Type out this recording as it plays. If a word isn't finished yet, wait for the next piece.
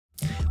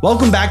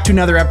Welcome back to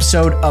another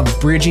episode of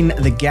Bridging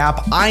the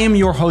Gap. I am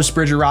your host,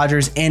 Bridger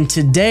Rogers, and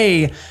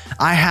today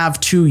I have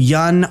two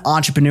young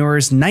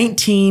entrepreneurs,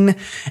 19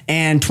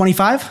 and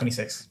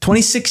 25?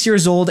 26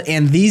 years old,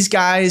 and these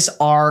guys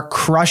are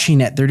crushing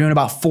it. They're doing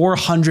about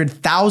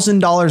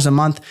 $400,000 a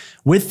month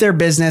with their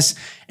business,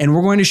 and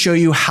we're going to show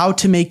you how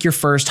to make your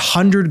first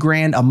 100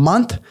 grand a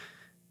month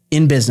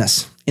in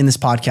business in this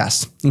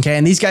podcast. Okay,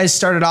 and these guys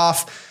started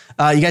off,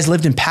 you guys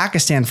lived in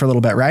Pakistan for a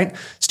little bit, right?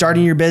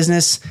 Starting your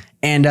business,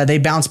 and they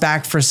bounced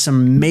back for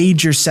some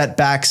major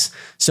setbacks.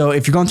 So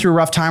if you're going through a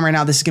rough time right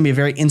now, this is going to be a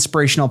very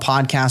inspirational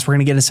podcast. We're going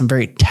to get into some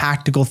very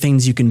tactical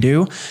things you can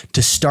do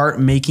to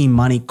start making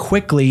money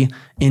quickly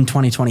in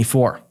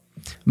 2024.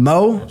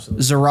 Mo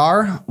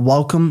Zarar,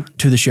 welcome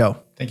to the show.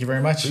 Thank you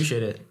very much.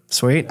 Appreciate it.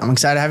 Sweet. I'm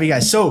excited to have you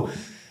guys. So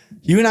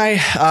you and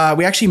I,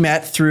 we actually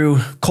met through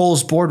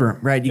Cole's Boardroom,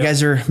 right? You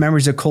guys are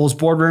members of Cole's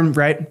Boardroom,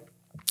 right?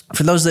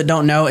 For those that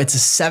don't know, it's a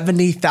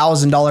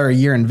 $70,000 a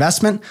year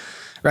investment.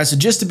 Right, so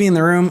just to be in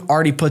the room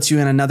already puts you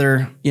in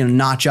another,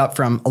 notch up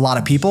from a lot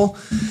of people.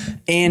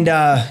 And,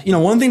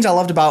 one of the things I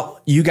loved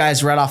about you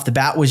guys right off the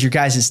bat was your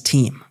guys'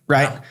 team,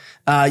 right?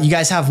 Wow. You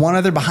guys have one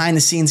other behind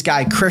the scenes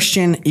guy,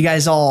 Christian. You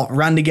guys all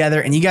run together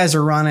and you guys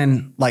are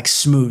running like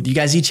smooth. You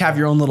guys each have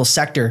your own little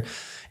sector.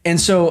 And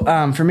so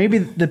for maybe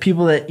the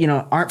people that,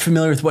 aren't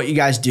familiar with what you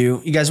guys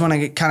do, you guys want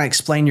to kind of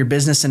explain your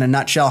business in a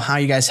nutshell, how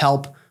you guys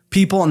help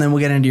people, and then we'll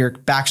get into your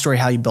backstory,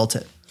 how you built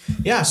it.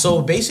 Yeah,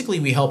 so basically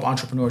we help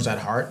entrepreneurs at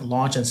heart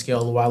launch and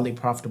scale wildly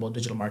profitable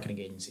digital marketing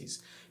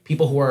agencies.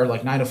 People who are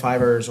like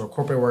 9-to-5ers or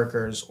corporate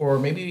workers or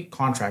maybe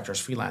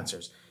contractors,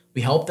 freelancers.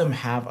 We help them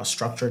have a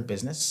structured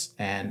business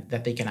and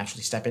that they can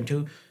actually step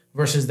into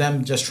versus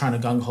them just trying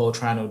to gung-ho,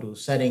 trying to do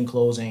setting,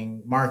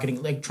 closing,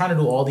 marketing, like trying to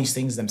do all these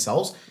things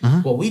themselves.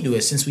 What we do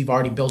is, since we've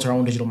already built our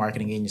own digital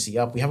marketing agency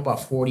up, we have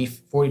about 40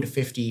 to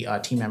 50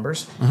 team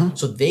members.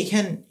 So they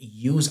can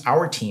use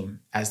our team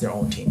as their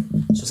own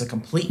team. So it's a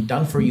complete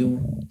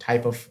done-for-you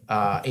type of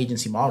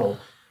agency model.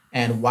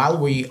 And while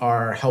we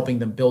are helping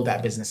them build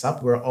that business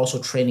up, we're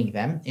also training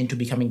them into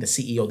becoming the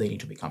CEO they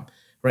need to become,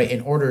 right, in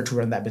order to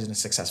run that business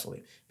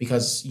successfully.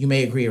 Because you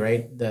may agree,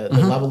 right, the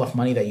level of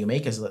money that you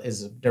make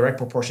is direct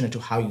proportionate to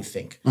how you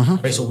think,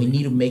 right? So we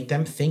need to make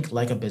them think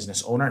like a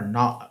business owner,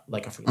 not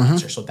like a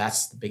freelancer. So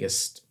that's the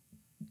biggest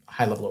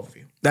high-level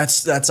overview.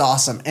 That's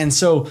awesome. And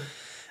so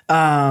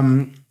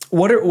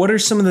what are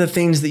some of the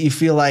things that you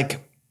feel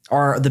like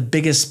are the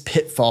biggest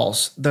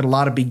pitfalls that a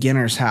lot of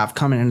beginners have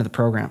coming into the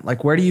program?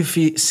 Like, where do you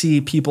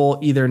see people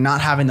either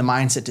not having the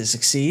mindset to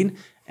succeed?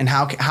 And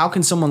how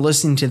can someone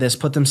listening to this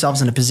put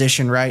themselves in a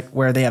position, right,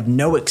 where they have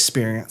no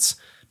experience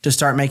to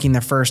start making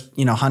their first,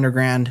 100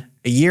 grand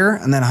a year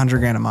and then 100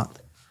 grand a month?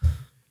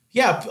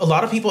 Yeah, a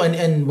lot of people,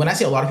 and when I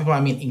say a lot of people,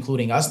 I mean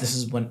including us. This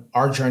is when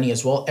our journey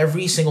as well.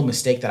 Every single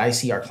mistake that I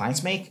see our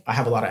clients make, I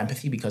have a lot of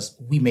empathy because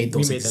we made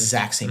those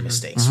exact same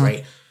mistakes,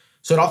 right?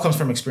 So it all comes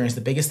from experience.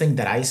 The biggest thing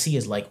that I see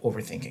is like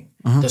overthinking.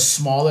 The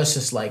smallest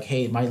is like,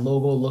 hey, my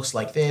logo looks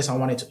like this. I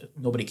want it to,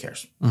 nobody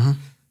cares.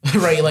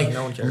 Right? Like,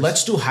 no one cares.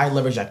 Let's do high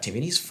leverage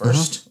activities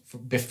first.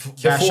 Before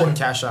cash in,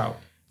 cash out.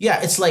 Yeah,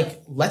 it's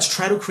like, let's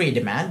try to create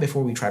demand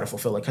before we try to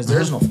fulfill it, because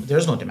there's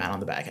no demand on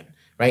the back end,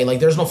 right? Like,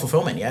 there's no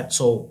fulfillment yet.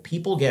 So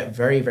people get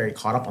very, very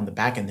caught up on the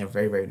back end. They're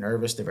very, very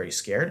nervous. They're very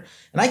scared.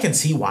 And I can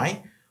see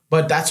why.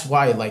 But that's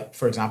why, like,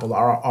 for example,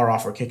 our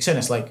offer kicks in.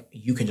 It's like,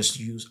 you can just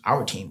use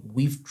our team.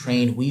 We've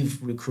trained,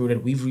 we've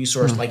recruited, we've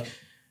resourced. Like,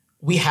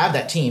 we have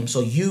that team.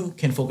 So you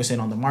can focus in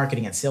on the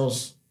marketing and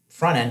sales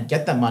front end,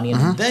 get that money,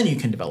 and then you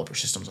can develop your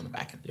systems on the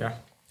back end. Yeah.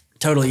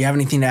 Totally. You have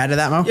anything to add to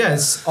that, Mo? Yeah,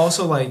 it's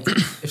also like,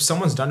 if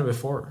someone's done it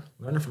before,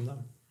 learn it from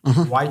them.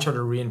 Why try to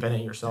reinvent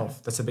it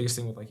yourself? That's the biggest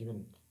thing with like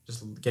even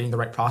just getting the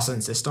right process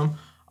and system.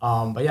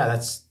 But yeah,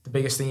 that's the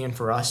biggest thing in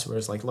for us, where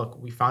it's like, look,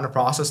 we found a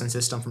process and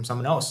system from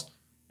someone else,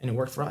 and it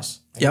worked for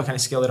us. And we kind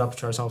of scaled it up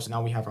to ourselves, and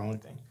now we have our own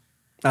thing.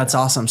 That's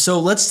awesome. So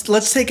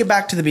let's take it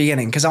back to the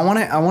beginning, because I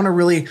want to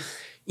really,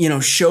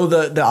 show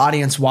the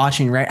audience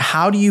watching, right?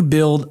 How do you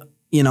build,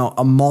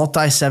 a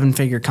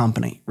multi-7-figure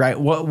company, right?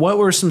 What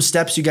were some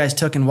steps you guys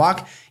took and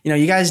walk?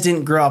 You guys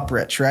didn't grow up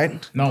rich,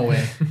 right? No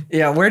way.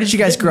 Yeah. Where did you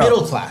guys grow up?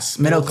 Middle class.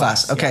 Middle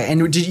class. Okay. Yeah.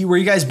 And were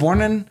you guys born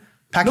in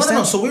Pakistan?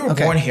 No. So we were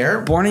born here.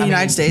 Born in the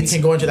United States. We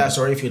can go into that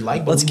story if you'd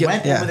like, but we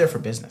went over there for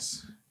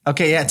business.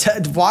 Okay, yeah.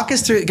 Walk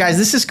us through, guys.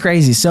 This is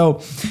crazy.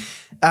 So,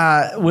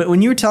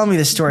 when you were telling me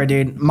this story,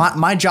 dude,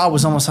 my jaw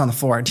was almost on the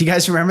floor. Do you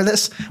guys remember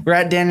this? We're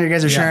at dinner. You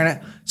guys are sharing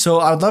it. So,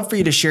 I would love for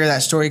you to share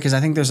that story, because I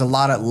think there's a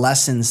lot of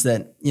lessons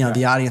that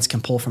the audience can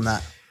pull from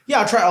that.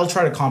 Yeah, I'll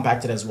try to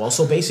compact it as well.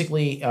 So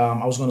basically,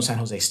 I was going to San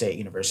Jose State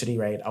University,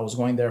 right? I was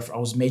going there. I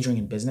was majoring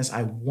in business.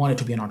 I wanted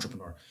to be an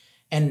entrepreneur,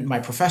 and my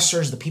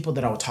professors, the people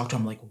that I would talk to,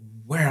 I'm like,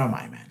 where am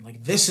I, man?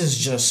 Like, this is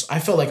just, I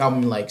feel like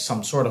I'm like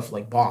some sort of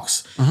like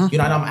box,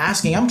 and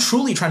I'm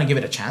truly trying to give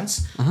it a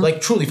chance. Like,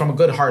 truly from a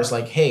good heart. It's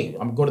like, hey,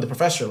 I'm going to the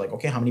professor. Like,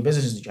 okay, how many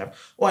businesses did you have?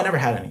 Oh, I never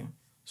had any.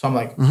 So I'm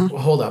like, well,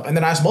 hold up. And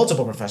then I asked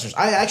multiple professors.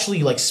 I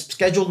actually like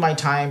scheduled my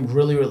time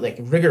really, really like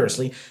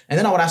rigorously. And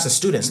then I would ask the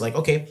students like,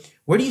 okay,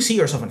 where do you see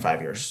yourself in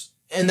 5 years?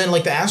 And then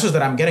like the answers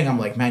that I'm getting, I'm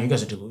like, man, you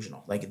guys are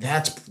delusional. Like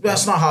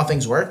that's not how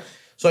things work.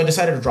 So I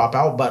decided to drop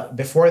out. But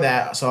before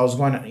that, so I was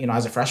going,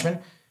 as a freshman.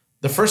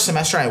 The first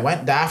semester I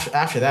went,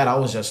 after that, I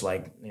was just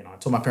like, I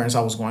told my parents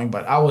I was going,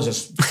 but I was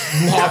just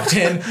locked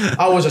in.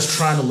 I was just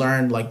trying to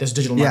learn like this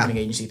digital marketing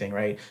agency thing,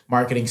 right?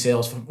 Marketing,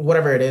 sales,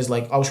 whatever it is.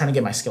 Like I was trying to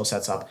get my skill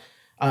sets up.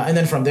 And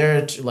then from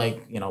there,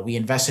 we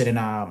invested in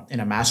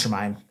a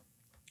mastermind.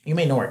 You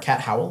may know her,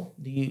 Kat Howell.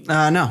 Do you?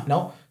 No.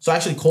 No? So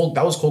actually,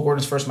 that was Cole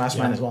Gordon's first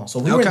mastermind as well. So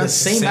we were in the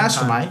same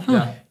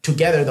mastermind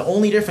together. The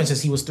only difference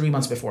is he was 3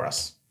 months before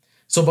us.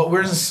 So, but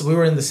we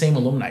were in the same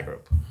alumni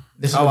group.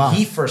 This is when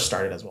he first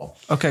started as well.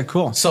 Okay,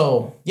 cool.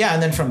 So, yeah,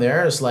 and then from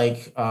there, it's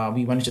like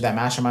we went into that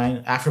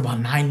mastermind. After about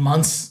 9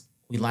 months,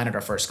 we landed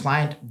our first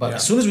client. But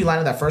as soon as we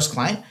landed that first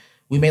client,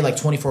 we made like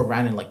 24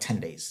 grand in like 10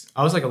 days.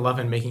 I was like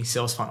 11 making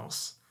sales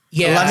funnels.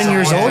 Yeah. 11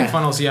 years old?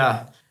 Funnels,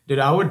 yeah. Dude,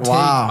 I would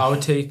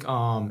take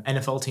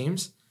NFL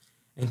teams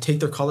and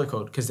take their color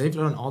code because they've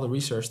done all the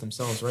research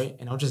themselves, right?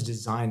 And I'll just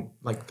design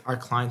like our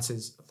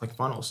clients' like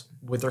funnels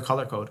with their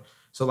color code.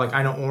 So like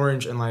I know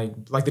orange and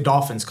like the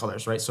Dolphins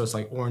colors, right? So it's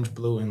like orange,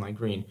 blue, and like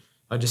green.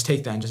 I just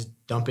take that and just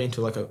dump it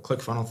into like a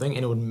ClickFunnels thing,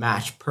 and it would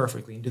match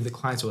perfectly. And the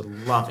clients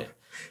would love it.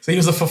 So he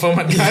was a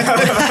fulfillment guy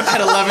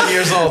at 11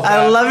 years old.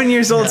 At 11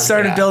 years old,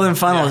 started building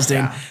funnels, dude.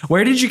 Yeah.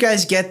 Where did you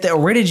guys get that?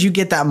 Where did you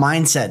get that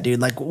mindset, dude?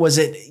 Like, was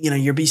it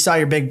you saw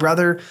your big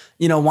brother,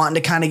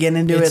 wanting to kind of get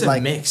into it? It's a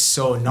like mix.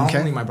 So not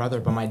only my brother,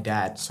 but my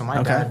dad. So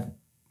my dad,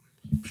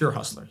 pure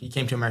hustler. He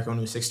came to America when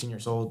he was 16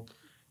 years old.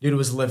 Dude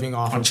was living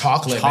off on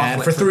chocolate,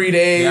 man, for 3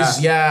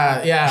 days.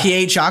 Yeah. He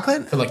ate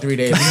chocolate for like 3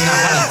 days.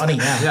 Money.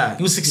 Yeah.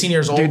 He was 16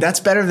 years old. Dude, that's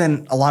better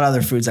than a lot of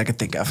other foods I could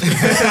think of. Those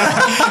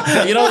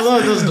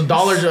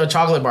dollar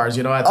chocolate bars,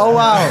 Oh,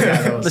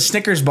 wow. The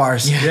Snickers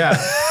bars.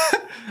 Yeah.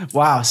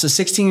 Wow. So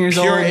 16 years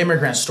old. Pure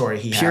immigrant story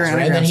he has,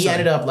 right? And then he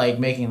ended up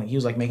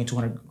making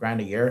 200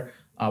 grand a year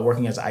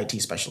working as an IT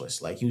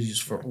specialist. Like he was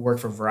used work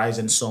for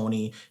Verizon,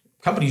 Sony.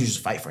 Companies used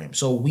to fight for him.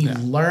 So we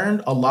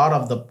learned a lot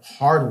of the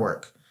hard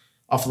work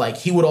of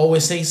he would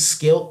always say he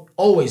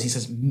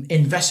says,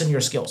 invest in your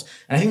skills.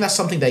 And I think that's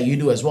something that you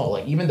do as well.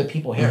 Like even the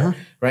people here,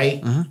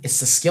 right? It's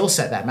the skill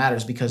set that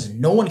matters because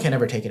no one can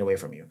ever take it away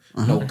from you.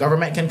 No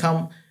government can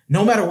come.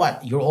 No matter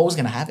what, you're always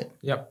going to have it.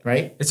 Yep.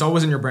 Right? It's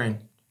always in your brain.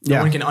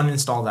 No one can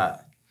uninstall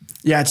that.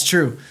 Yeah, it's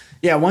true.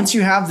 Yeah, once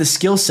you have the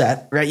skill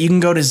set, right, you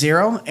can go to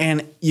zero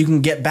and you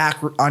can get back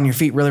on your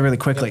feet really, really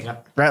quickly.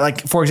 Right?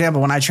 Like, for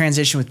example, when I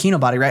transitioned with Kino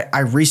Body, right, I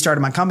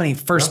restarted my company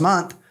first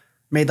month,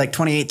 made like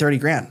 28, 30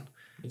 grand.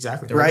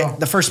 Exactly. Right.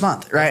 The first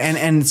month. Right.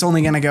 And it's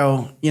only going to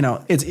go,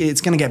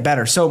 it's going to get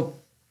better. So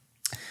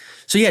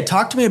yeah,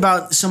 talk to me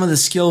about some of the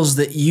skills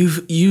that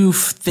you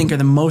think are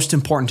the most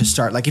important to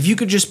start. Like if you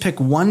could just pick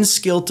one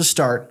skill to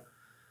start,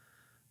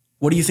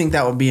 what do you think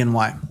that would be and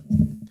why?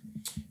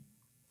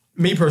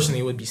 Me personally,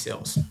 it would be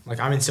sales.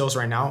 Like I'm in sales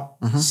right now.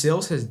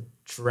 Sales has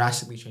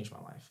drastically changed my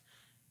life.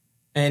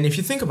 And if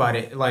you think about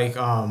it, like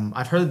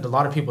I've heard a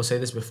lot of people say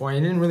this before, and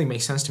it didn't really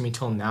make sense to me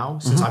till now,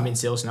 since I'm in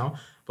sales now.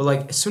 But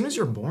like as soon as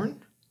you're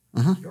born,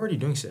 you're already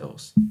doing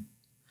sales.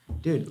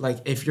 Dude, like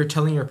if you're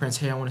telling your parents,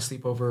 hey, I want to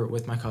sleep over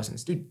with my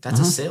cousins, dude, that's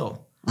a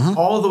sale.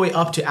 All the way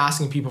up to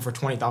asking people for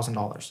 $20,000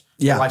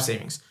 for life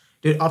savings.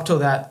 Dude, up to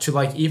that, to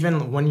like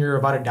even when you're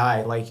about to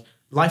die, like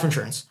life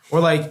insurance. Or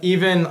like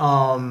even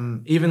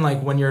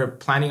like when you're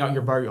planning out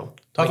your burial.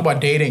 Talk about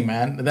dating,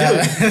 man. Dude,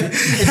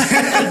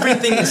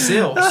 everything is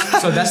sales.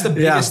 So that's the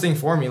biggest thing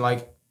for me.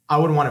 Like I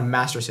would want to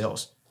master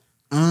sales.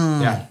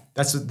 Yeah.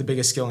 That's the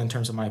biggest skill in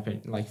terms of my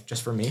opinion, like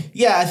just for me.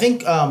 Yeah, I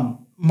think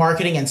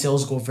marketing and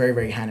sales go very,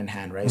 very hand in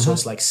hand, right? So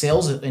it's like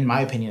sales, in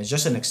my opinion, is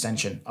just an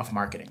extension of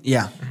marketing.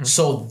 Yeah.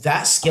 So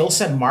that skill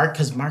set,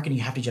 because marketing,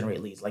 you have to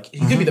generate leads. Like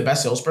you could be the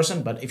best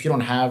salesperson, but if you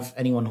don't have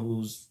anyone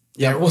who's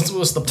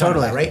what's the point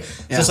of that, right?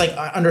 So it's like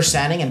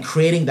understanding and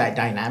creating that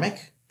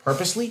dynamic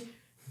purposely,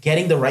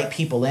 getting the right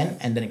people in,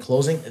 and then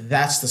closing.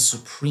 That's the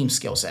supreme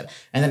skill set.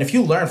 And then if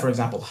you learn, for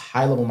example,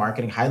 high-level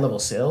marketing, high-level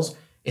sales,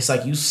 it's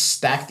like you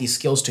stack these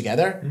skills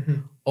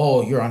together.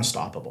 Oh, you're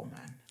unstoppable, man.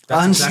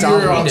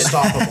 You're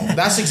unstoppable.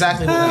 That's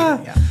exactly what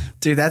we do. Yeah.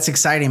 Dude, that's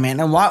exciting, man.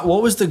 And what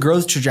was the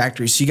growth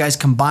trajectory? So you guys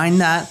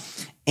combined that,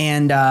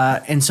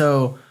 and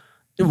so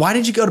why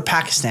did you go to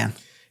Pakistan?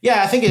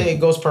 Yeah, I think it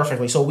goes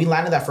perfectly. So we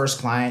landed that first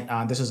client.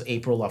 This is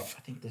April of,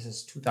 I think this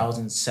is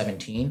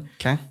 2017.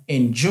 Okay.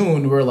 In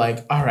June, we're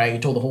like, all right, you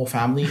told the whole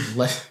family.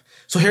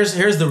 So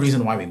here's the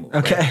reason why we moved.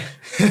 Okay.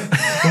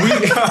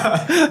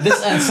 Right?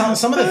 And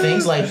some of the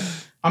things, like,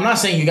 I'm not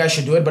saying you guys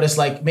should do it, but it's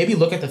like maybe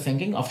look at the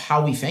thinking of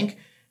how we think.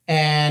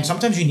 And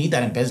sometimes you need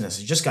that in business.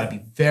 You just got to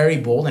be very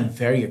bold and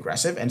very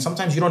aggressive. And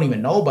sometimes you don't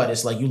even know, but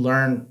it's like you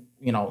learn,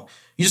 you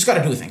just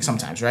got to do things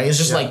sometimes, right? It's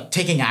just like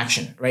taking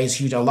action, right? It's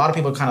huge. A lot of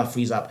people kind of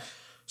freeze up.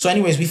 So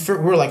anyways, we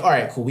were like, all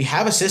right, cool. We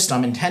have a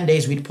system. In 10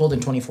 days, we'd pulled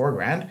in 24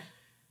 grand.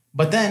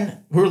 But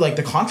then we were like,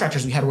 the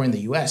contractors we had were in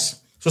the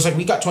US. So it's like,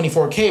 we got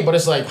 24K, but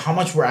it's like how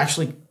much we're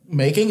actually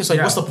making. It's like,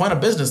 what's the point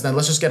of business then?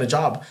 Let's just get a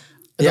job.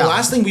 The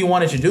last thing we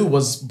wanted to do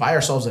was buy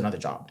ourselves another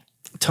job.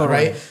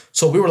 Totally. Right.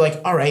 So we were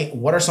like, all right,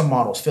 what are some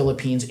models?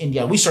 Philippines,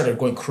 India. We started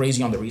going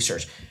crazy on the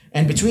research.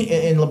 And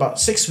in about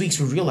 6 weeks,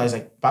 we realized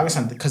like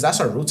Pakistan, because that's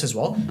our roots as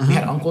well. We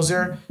had uncles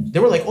there. They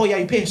were like, oh yeah,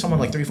 you pay someone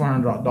like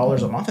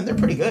 $300-$400 a month and they're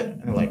pretty good.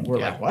 And they're like, we're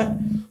like, what?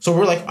 So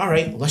we're like, all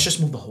right, let's just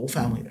move the whole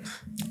family there.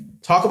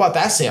 Talk about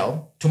that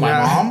sale to my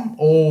mom,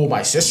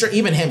 my sister,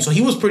 even him. So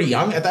he was pretty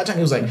young at that time.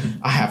 He was like,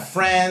 I have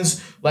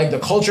friends, like the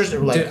cultures. They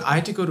were like, dude, I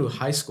had to go to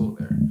high school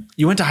there.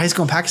 You went to high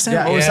school in Pakistan?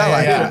 Yeah, What was that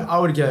like? Yeah. I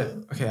would get,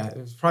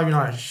 it's probably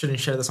not, I shouldn't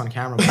share this on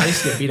camera, but I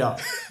used to get beat up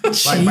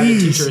like, by the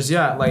teachers.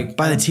 Yeah, like.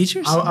 By the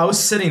teachers? I was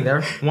sitting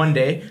there one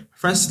day, my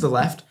friend's to the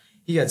left,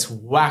 he gets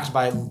whacked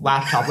by a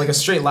laptop, like a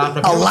straight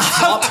laptop.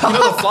 You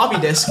know the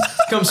floppy disk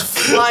comes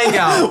flying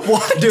out.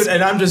 What? Dude,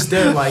 and I'm just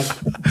there like,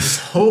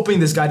 just hoping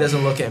this guy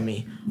doesn't look at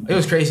me. It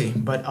was crazy,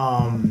 but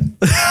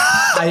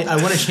I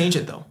want to change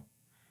it though.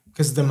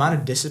 Because the amount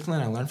of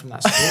discipline I learned from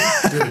that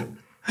school, dude,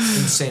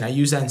 insane. I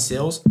use that in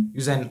sales,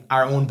 use that in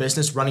our own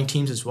business, running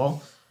teams as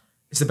well.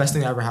 It's the best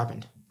thing that ever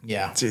happened.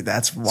 yeah. Dude,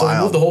 that's wild. So we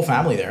moved the whole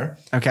family there.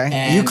 Okay.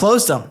 And You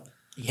closed them.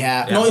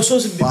 Yeah. No, so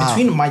it's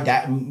between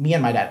me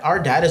and my dad. Our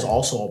dad is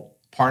also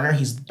a partner.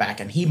 He's the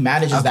back end. He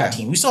manages that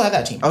team. We still have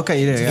that team.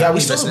 Okay, you do. Yeah,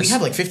 we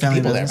have like 50 Family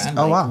people business. there,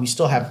 man. Oh, Like, wow. We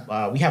still have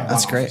we have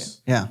That's one great.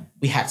 office. Yeah.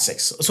 We had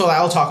 6. So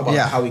I'll talk about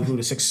how we grew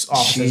to 6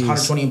 offices, Jeez.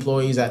 120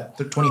 employees at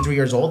 23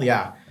 years old.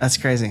 Yeah. That's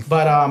crazy.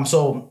 But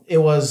so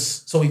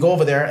we go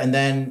over there and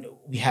then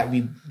we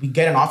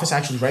get an office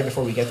actually right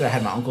before we get there. I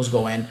had my uncles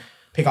go in,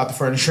 pick out the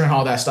furniture and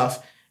all that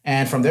stuff.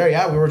 And from there,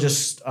 we were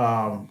just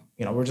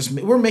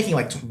we're making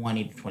like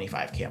 20 to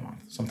 25K a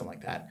month, something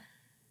like that.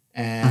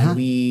 And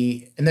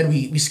we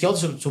scaled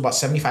to about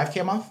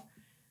 75K a month.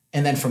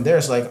 And then from there,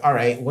 it's like, all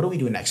right, what do we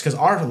do next? Because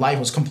our life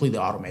was completely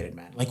automated,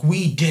 man. Like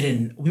we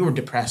were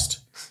depressed.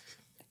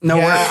 No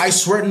work. I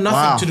swear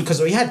nothing to do because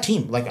we had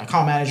team, like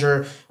account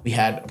manager, we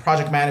had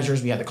project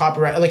managers, we had the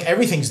copyright, like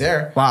everything's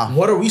there. Wow.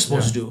 What are we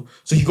supposed to do?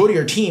 So you go to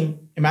your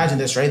team, imagine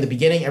this, right? In the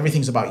beginning,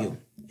 everything's about you.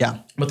 Yeah.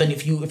 But then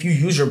if you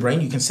use your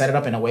brain, you can set it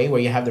up in a way where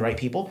you have the right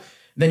people.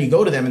 Then you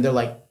go to them and they're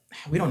like,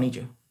 we don't need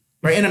you.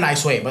 Right? In a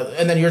nice way.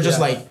 And then you're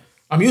just like,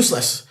 I'm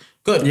useless.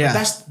 Good. Yeah.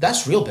 But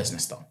that's real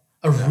business though.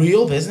 A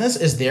real business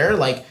is there,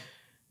 like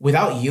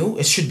without you,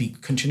 it should be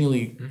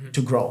continually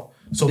to grow.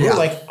 So we're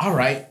like, all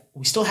right,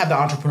 we still have the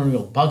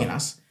entrepreneurial bug in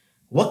us.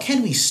 What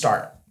can we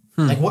start?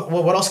 Like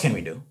what else can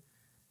we do?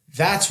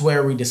 That's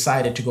where we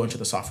decided to go into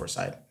the software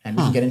side. And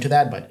we can get into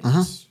that, but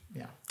it's,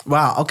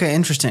 Wow. Okay.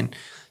 Interesting.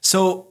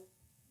 So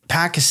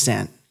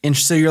Pakistan. And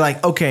so you're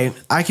like, okay,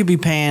 I could be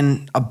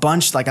paying a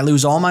bunch, like I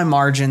lose all my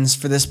margins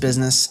for this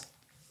business,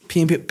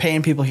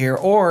 paying people here,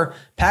 or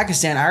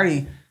Pakistan, I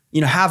already,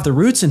 have the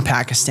roots in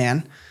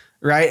Pakistan,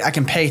 right? I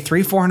can pay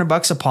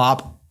 $300-$400 a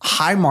pop,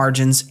 high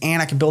margins,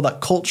 and I can build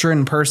that culture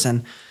in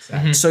person.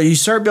 Exactly. So you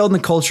start building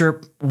the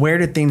culture. Where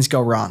did things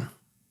go wrong?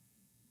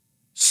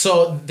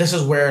 So this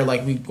is where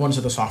like we go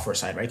into the software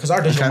side, right? Because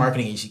our digital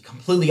marketing agency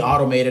completely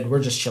automated. We're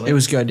just chilling. It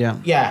was good, yeah.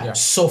 Yeah.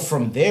 So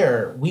from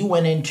there, we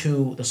went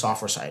into the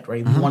software side,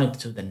 right? We wanted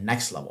to the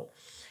next level.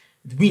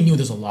 We knew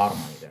there's a lot of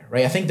money there,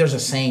 right? I think there's a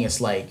saying.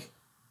 It's like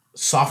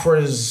software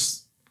is.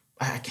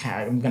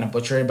 I'm gonna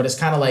butcher it, but it's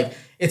kind of like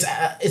it's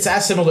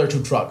as similar to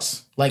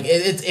drugs. Like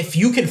if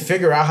you can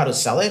figure out how to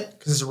sell it,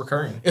 because it's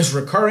recurring. It's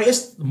recurring.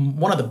 It's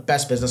one of the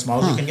best business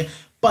models you can get.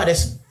 But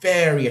it's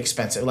very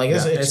expensive. Like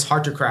it's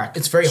hard to crack.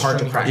 It's very hard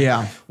to crack.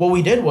 Yeah. What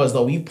we did was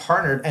though, we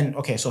partnered and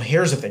okay, so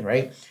here's the thing,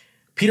 right?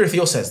 Peter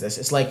Thiel says this.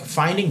 It's like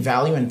finding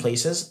value in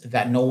places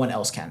that no one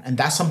else can. And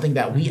that's something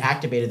that we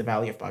activated the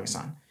value of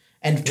Pakistan.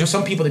 And to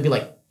some people, they'd be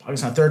like,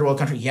 Pakistan, third world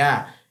country.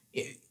 Yeah.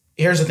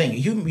 Here's the thing.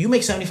 You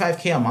make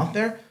 75K a month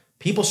there,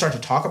 people start to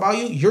talk about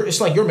you. It's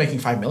like you're making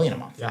 5 million a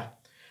month. Yeah.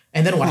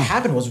 And then what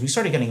happened was we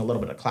started getting a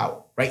little bit of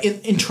clout, right?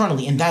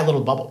 Internally in that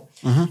little bubble.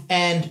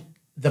 And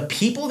the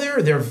people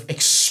there, they're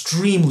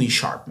extremely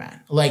sharp,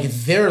 man. Like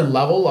their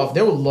level of,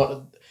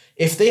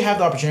 if they have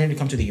the opportunity to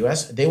come to the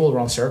US, they will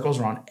run circles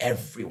around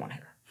everyone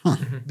here.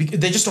 Because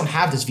they just don't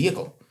have this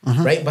vehicle,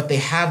 right? But they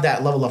have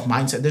that level of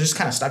mindset. They're just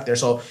kind of stuck there.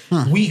 So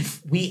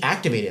we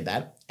activated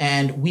that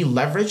and we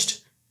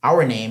leveraged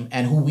our name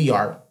and who we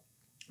are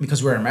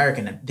because we're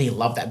American and they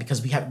love that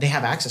because they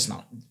have access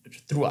now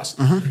through us.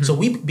 So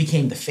we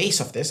became the face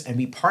of this and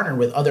we partnered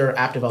with other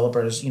app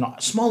developers,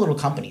 small little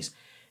companies.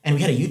 And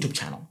we had a YouTube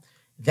channel.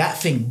 That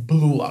thing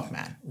blew up,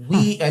 man.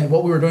 And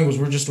what we were doing was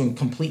we were just doing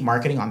complete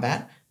marketing on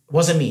that. It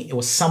wasn't me. It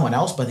was someone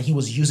else, but he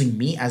was using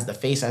me as the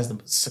face, as the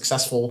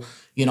successful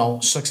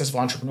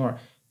entrepreneur.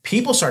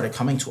 People started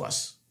coming to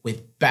us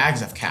with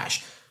bags of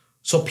cash.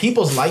 So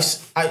people's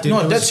lives, that's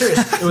serious.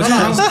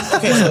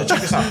 Okay, so check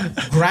this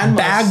out.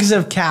 Bags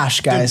of cash,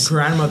 guys. The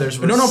grandmothers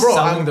were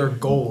selling their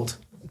gold.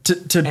 To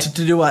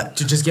do what?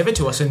 To just give it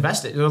to us,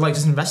 invest it. They're like,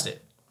 just invest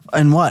it.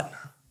 In what?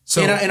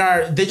 So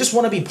they just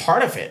want to be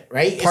part of it,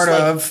 right? Part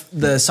of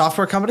the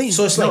software company?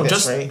 So it's like this,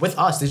 just right? with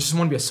us. They just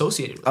want to be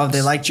associated with us. Oh,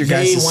 they liked your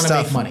guys' stuff. They want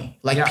to make money.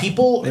 Like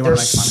people,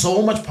 there's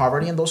so much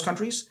poverty in those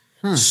countries.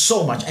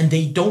 So much. And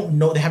they don't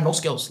know, they have no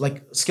skills.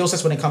 Like skill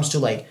sets when it comes to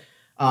like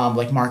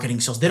marketing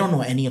skills. They don't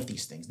know any of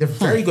these things. They're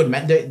very good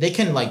men. They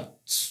can like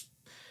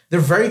They're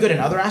very good in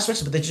other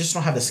aspects, but they just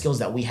don't have the skills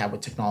that we have with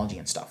technology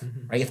and stuff,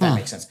 right? If that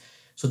makes sense.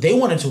 So they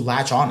wanted to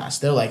latch on us.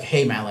 They're like,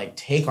 hey man, like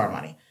take our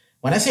money.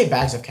 When I say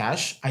bags of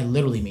cash, I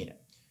literally mean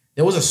it.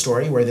 There was a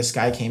story where this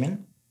guy came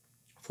in,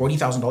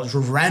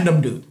 $40,000,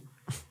 random dude.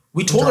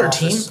 We told our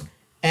team,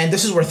 and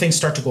this is where things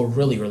start to go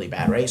really, really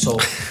bad, right? So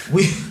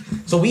we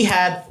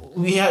had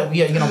these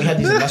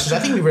investors. I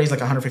think we raised like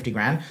 150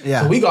 grand.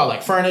 Yeah. So we got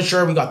like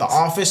furniture, we got the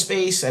office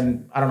space,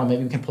 and I don't know,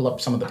 maybe we can pull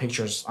up some of the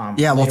pictures.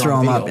 We'll throw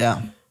them up.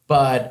 Yeah.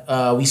 But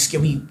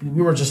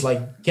we were just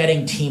like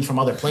getting team from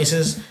other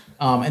places,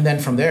 and then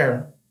from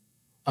there,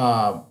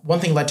 one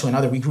thing led to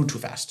another. We grew too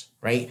fast,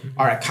 right?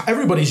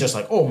 Everybody's just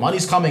like, oh,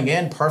 money's coming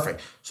in,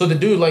 perfect. So the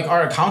dude, like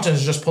our accountant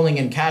is just pulling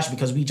in cash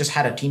because we just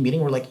had a team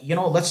meeting. We're like,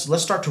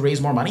 let's start to raise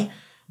more money.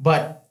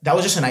 But that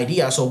was just an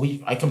idea. So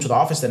I come to the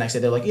office the next day.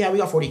 They're like, yeah, we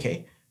got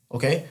 40K.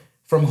 Okay,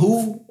 from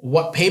who?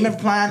 What payment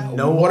plan?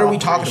 What are we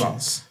talking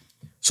about?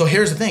 So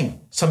here's the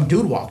thing: some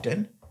dude walked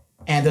in,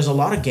 and there's a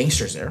lot of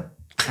gangsters there,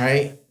 all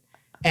right?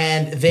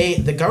 And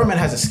the government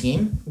has a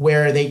scheme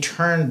where they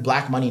turn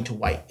black money into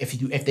white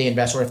if they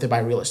invest or if they buy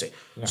real estate.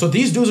 Yeah. So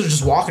these dudes are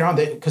just walking around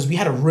because we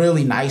had a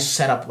really nice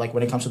setup, like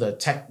when it comes to the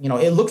tech.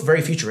 It looked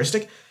very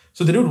futuristic.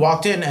 So the dude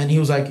walked in and he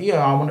was like,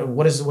 yeah,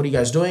 what are you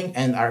guys doing?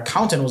 And our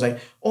accountant was like,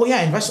 oh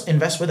yeah,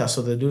 invest with us.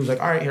 So the dude was like,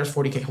 all right, here's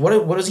 40K.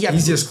 What does he have?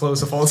 Easiest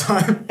close of all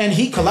time. And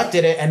he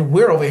collected it, and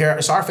we're over here.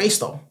 It's our face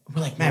though.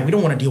 We're like, man, we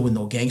don't want to deal with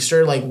no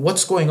gangster. Like,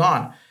 what's going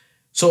on?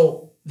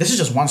 So this is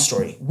just one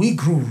story. We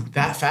grew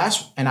that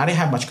fast, and I didn't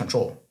have much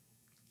control.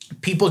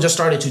 People just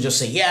started to just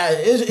say, yeah,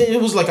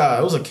 it was like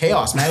it was a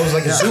chaos, man. It was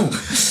like a zoo,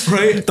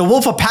 right? The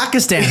Wolf of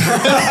Pakistan.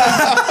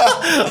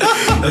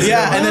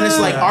 Yeah, and then it's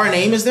like our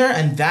name is there,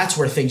 and that's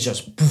where things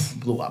just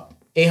blew up.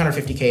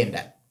 850K in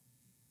debt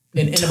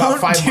in about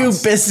 5 months. Don't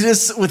do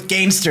business with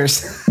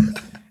gangsters.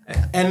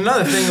 And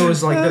another thing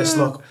was like this.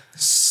 Look,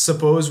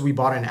 suppose we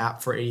bought an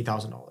app for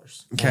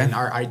 $80,000. Okay. And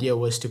our idea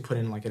was to put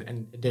in like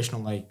an additional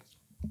like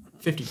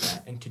 50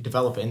 grand and to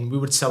develop it, and we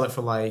would sell it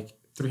for like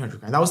 300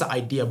 grand. That was the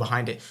idea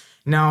behind it.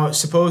 Now,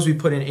 suppose we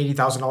put in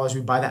 $80,000,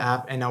 we buy the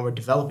app, and now we're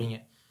developing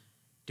it.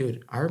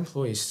 Dude, our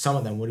employees, some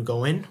of them would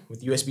go in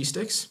with USB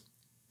sticks,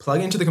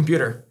 plug into the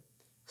computer,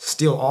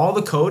 steal all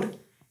the code,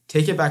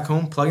 take it back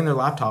home, plug in their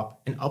laptop,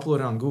 and upload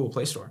it on Google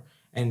Play Store.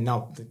 And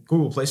now the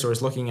Google Play Store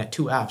is looking at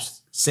 2 apps,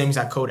 same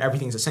exact code,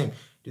 everything's the same.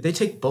 Dude, they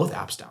take both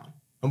apps down,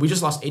 and we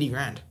just lost 80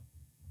 grand.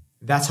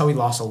 That's how we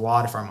lost a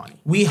lot of our money.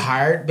 We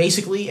hired,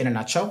 basically, in a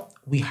nutshell,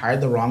 we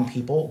hired the wrong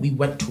people. We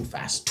went too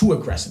fast, too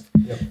aggressive.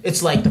 Yep.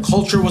 It's like the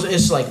culture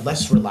it's like,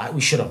 let's relax.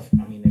 We should have.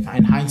 I mean,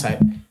 in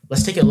hindsight,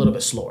 let's take it a little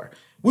bit slower.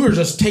 We were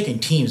just taking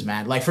teams,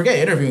 man. Like, forget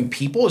interviewing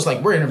people. It's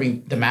like we're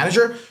interviewing the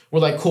manager. We're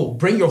like, cool,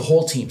 bring your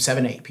whole team,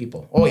 7, 8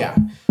 people. Oh, yeah.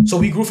 So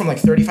we grew from like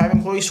 35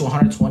 employees to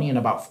 120 in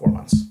about 4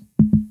 months.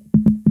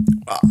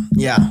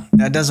 Yeah,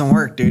 that doesn't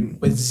work,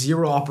 dude. With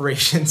 0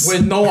 operations.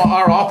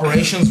 Our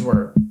operations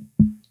were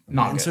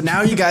not good. So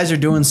now you guys are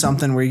doing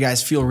something where you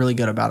guys feel really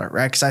good about it,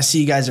 right? Because I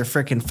see you guys are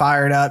freaking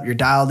fired up. You're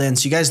dialed in.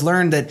 So you guys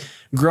learned that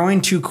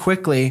growing too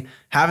quickly,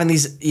 having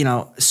these,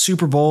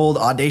 super bold,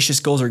 audacious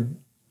goals are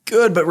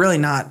good, but really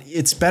not.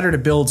 It's better to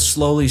build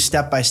slowly,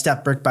 step by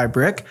step, brick by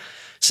brick.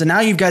 So now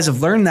you guys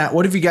have learned that.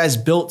 What have you guys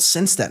built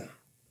since then?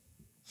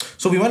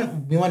 So we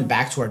went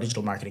back to our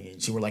digital marketing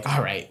agency. We're like,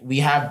 all right, we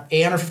have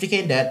 850K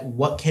in debt.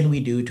 What can we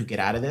do to get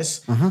out of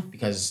this?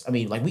 Because I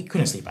mean, like, we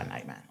couldn't sleep at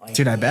night, man. Like,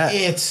 dude, I bet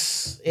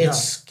it's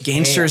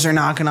gangsters are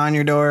knocking on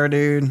your door,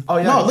 dude. Oh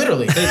yeah, no,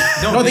 literally.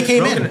 They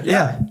came in.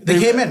 Yeah, they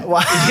came in. Wow.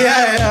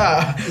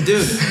 Yeah,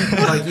 dude.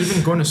 Like,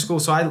 even going to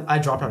school. So I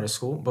dropped out of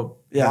school, but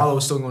while I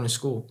was still going to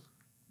school,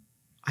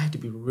 I had to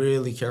be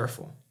really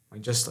careful.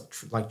 Like, just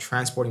like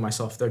transporting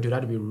myself there, dude, I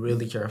had to be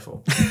really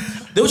careful.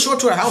 They would show up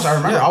to our house. I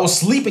remember I was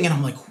sleeping and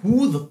I'm like,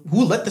 who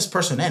let this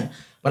person in?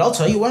 But I'll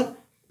tell you what,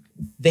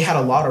 they had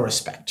a lot of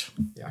respect.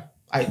 Yeah.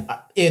 I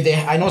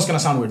know it's going to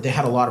sound weird. They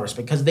had a lot of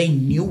respect because they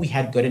knew we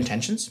had good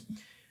intentions.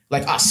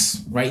 Like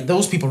us, right?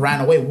 Those people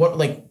ran away.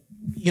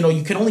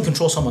 You can only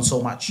control someone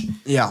so much.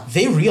 Yeah.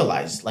 They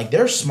realized, like,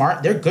 they're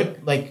smart. They're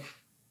good. Like,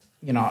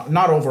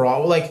 not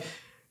overall. Like,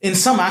 in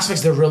some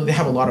aspects, they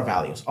have a lot of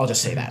values. I'll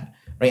just say that.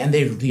 Right, and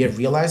they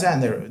realized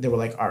that, and they were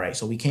like, all right.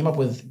 So we came up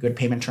with good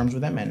payment terms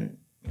with them, and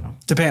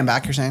to pay them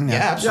back. You're saying,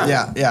 yeah, absolutely,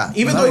 yeah.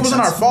 Even though it wasn't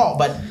our fault,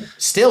 but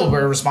still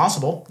we're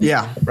responsible.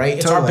 Yeah, right.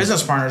 It's our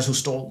business partners who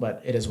stole,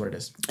 but it is what it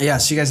is. Yeah,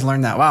 so you guys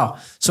learned that. Wow.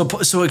 So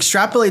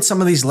extrapolate some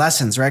of these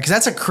lessons, right? Because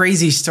that's a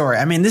crazy story.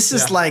 I mean, this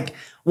is like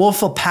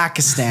Wolf of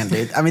Pakistan,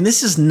 dude. I mean,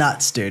 this is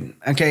nuts, dude.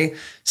 Okay,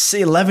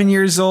 see, 11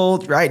 years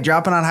old, right?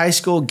 Dropping out of high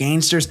school,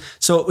 gangsters.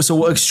 So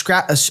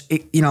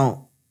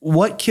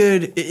what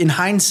could, in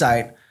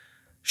hindsight,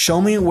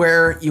 show me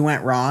where you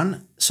went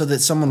wrong so that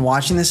someone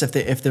watching this,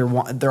 if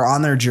they're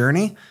on their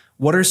journey,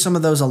 what are some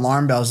of those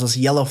alarm bells, those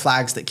yellow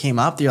flags that came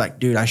up? You're like,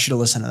 dude, I should have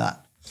listened to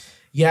that.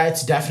 Yeah,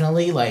 it's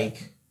definitely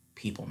like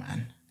people,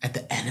 man. At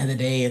the end of the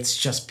day, it's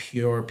just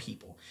pure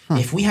people.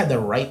 If we had the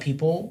right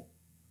people,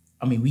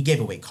 I mean, we gave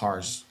away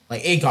cars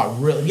Like it got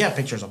really. We have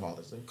pictures of all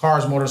this, like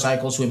cars,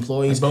 motorcycles, to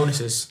employees, and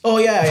bonuses. Oh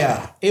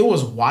yeah. It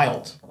was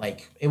wild.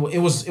 Like it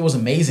was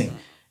amazing.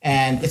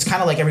 And it's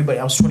kind of like everybody.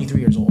 I was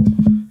 23 years old,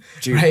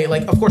 right?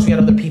 Like of course we had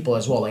other people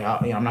as well. Like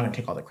I'm not gonna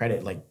take all the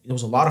credit. Like there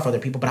was a lot of other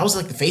people, but I was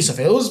like the face of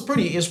it. It was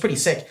pretty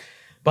sick.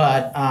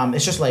 But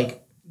it's just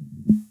like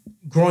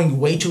growing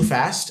way too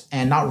fast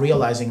and not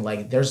realizing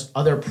like there's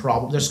other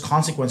problems. There's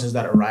consequences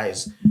that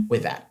arise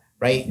with that,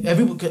 right?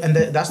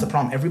 That's the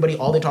problem. Everybody,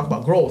 all they talk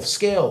about growth,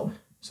 scale.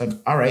 It's like,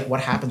 all right, what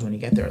happens when you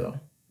get there though?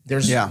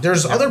 There's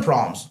other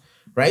problems,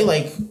 right?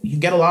 Like you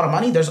get a lot of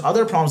money. There's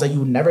other problems that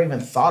you never even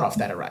thought of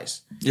that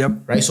arise. Yep.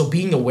 Right. So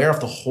being aware of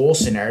the whole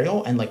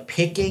scenario and like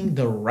picking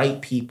the right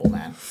people,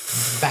 man,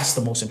 that's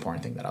the most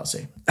important thing that I'll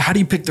say. How do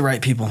you pick the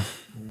right people?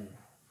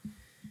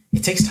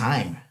 It takes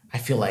time. I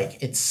feel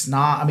like it's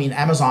not, I mean,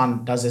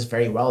 Amazon does this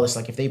very well. It's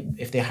like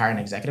if they hire an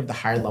executive, the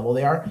higher level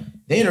they are,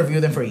 they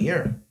interview them for a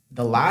year.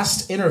 The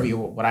last interview,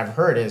 what I've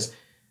heard is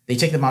they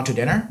take them out to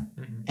dinner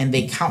and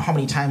they count how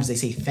many times they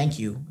say thank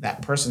you.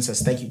 That person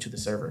says thank you to the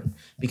server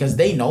because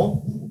they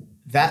know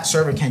that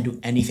server can't do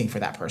anything for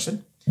that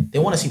person. They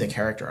want to see the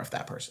character of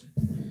that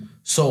person.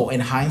 So in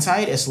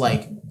hindsight, it's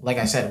like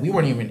I said, we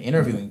weren't even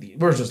interviewing. We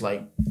were just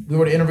like, we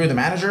were to interview the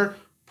manager.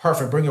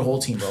 Perfect. Bring your whole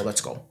team, bro.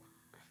 Let's go.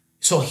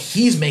 So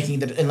he's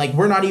making and like,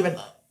 we're not even,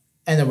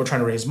 and then we're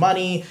trying to raise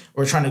money.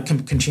 We're trying to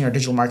continue our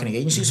digital marketing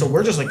agency. So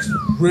we're just like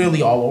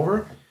really all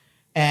over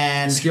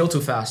and scale too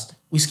fast.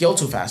 We scale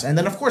too fast. And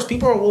then of course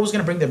people are always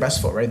going to bring their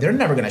best foot, right? They're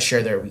never going to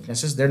share their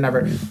weaknesses. They're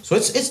never, so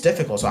it's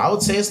difficult. So I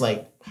would say it's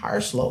like hire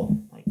slow,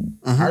 like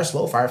hire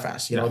slow, fire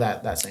fast. You know,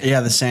 that saying.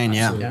 Yeah. The saying.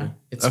 Yeah.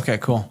 Okay,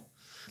 cool.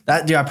 I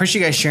appreciate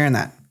you guys sharing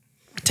that.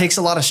 It takes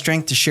a lot of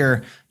strength to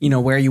share,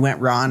 where you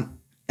went wrong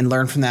and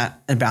learn from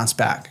that and bounce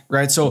back.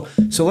 Right. So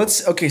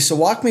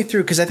walk me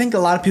through, because I think a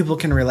lot of people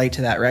can relate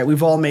to that, right?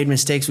 We've all made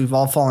mistakes. We've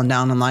all fallen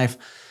down in life.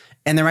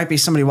 And there might be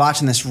somebody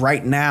watching this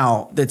right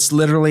now that's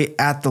literally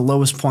at the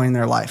lowest point in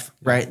their life,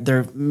 right?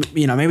 They're,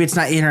 maybe it's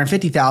not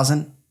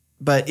 850,000,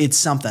 but it's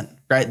something,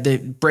 right? They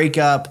break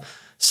up,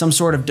 some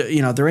sort of,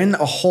 they're in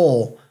a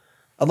hole.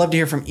 I'd love to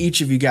hear from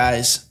each of you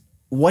guys.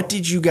 What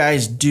did you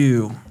guys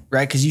do,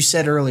 right? Because you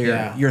said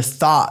earlier, your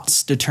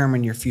thoughts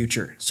determine your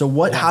future. So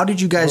how did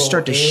you guys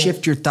start to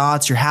shift your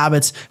thoughts, your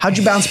habits? How'd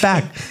you bounce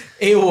back?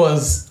 It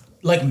was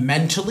like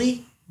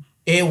mentally,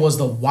 it was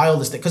the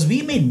wildest thing. Because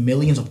we made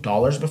millions of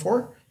dollars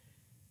before.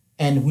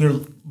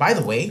 And by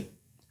the way,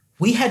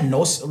 we had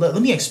let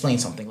me explain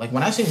something. Like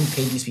when I say we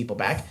paid these people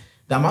back,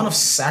 the amount of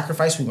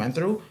sacrifice we went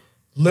through,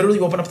 literally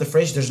open up the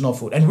fridge, there's no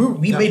food. And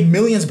we made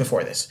millions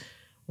before this.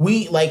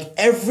 We like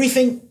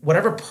everything,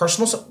 whatever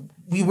personal stuff,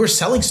 we were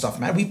selling stuff,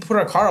 man. We put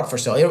our car up for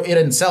sale. It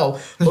didn't sell,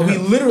 but we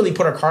literally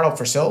put our car up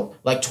for sale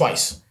like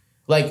twice.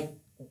 Like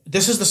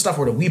this is the stuff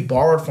where we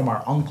borrowed from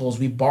our uncles.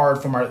 We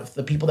borrowed from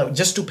the people that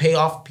just to pay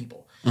off people.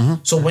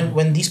 So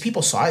when these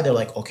people saw it, they're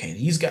like, okay,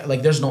 these guys,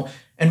 like there's no,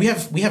 and we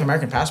have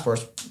American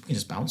passports. We can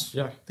just bounce.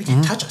 Yeah. They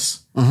can't touch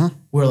us.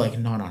 We're like,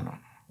 no.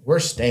 We're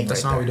staying right there.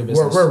 That's not how we do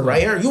business. We're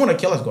right here. You want to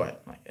kill us? Go ahead.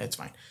 Like, it's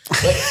fine.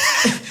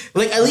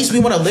 Like at least we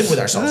want to live with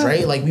ourselves,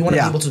 right? Like we want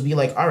to be able to be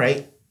like, all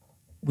right,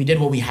 we did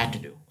what we had to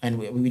do. And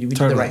we did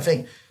the right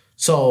thing.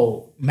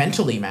 So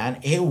mentally, man,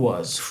 it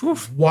was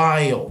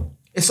wild.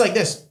 It's like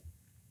this.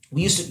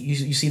 We used to,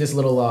 you see this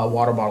little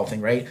water bottle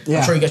thing, right? Yeah.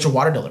 I'm sure you get your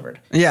water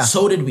delivered. Yeah.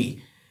 So did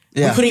we.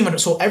 Yeah. We couldn't even,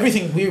 so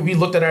everything, we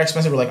looked at our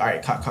expenses, we're like, all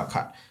right,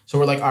 cut. So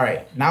we're like, all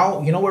right,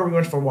 now you know where we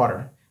went for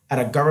water? At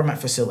a government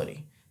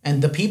facility.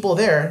 And the people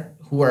there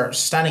who are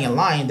standing in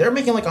line, they're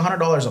making like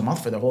 $100 a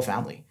month for their whole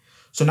family.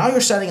 So now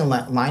you're standing in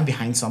line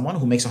behind someone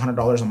who makes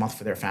 $100 a month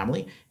for their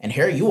family. And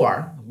here you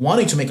are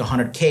wanting to make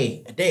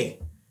 $100K a day.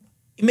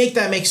 Make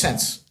that make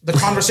sense. The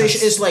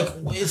conversation is like,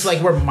 it's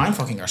like we're mind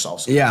fucking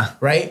ourselves. Yeah.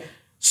 Right?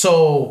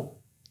 So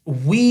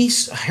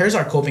here's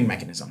our coping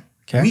mechanism.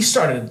 Okay.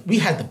 We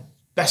had the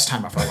best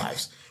time of our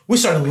lives. We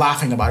started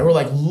laughing about it. We're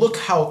like, look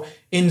how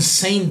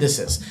insane this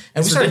is.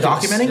 And we started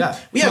documenting. Yeah.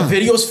 We have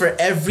videos for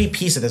every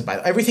piece of this,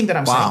 everything that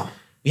I'm saying.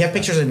 We have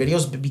pictures and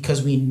videos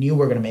because we knew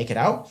we're going to make it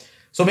out.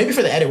 So maybe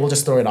for the edit, we'll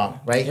just throw it on,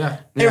 right?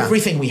 Yeah.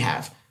 Everything we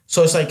have.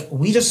 So it's like,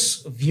 we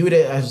just viewed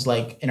it as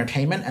like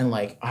entertainment and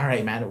like, all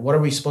right, man, what are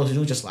we supposed to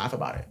do? Just laugh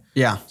about it.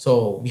 Yeah.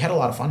 So we had a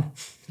lot of fun.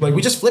 Like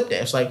we just flipped it.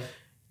 It's like,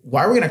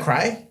 why are we going to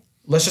cry?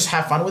 Let's just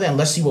have fun with it and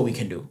let's see what we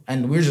can do.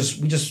 And we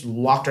just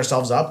locked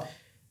ourselves up,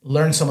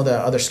 learned some of the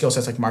other skill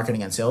sets like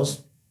marketing and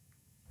sales.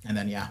 And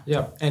then, yeah.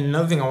 And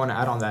another thing I want to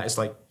add on that is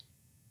like,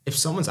 if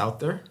someone's out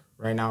there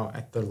right now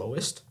at their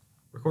lowest,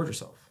 record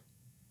yourself.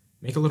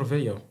 Make a little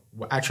video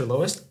at your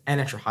lowest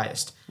and at your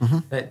highest.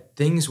 That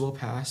things will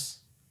pass.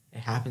 It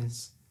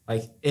happens.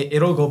 Like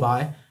it'll go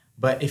by.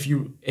 But if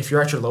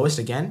you're at your lowest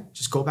again,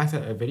 just go back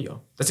to a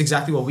video. That's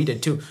exactly what we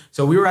did too.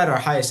 So we were at our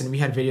highest and we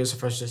had videos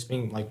of us just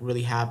being like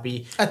really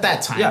happy. At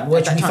that time.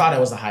 Which we thought it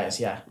was the highest,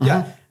 yeah.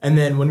 Yeah. And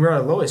then when we were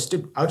at our lowest,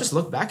 dude, I would just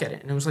look back at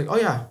it and it was like, oh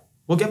yeah,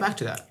 we'll get back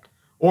to that.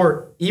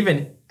 Or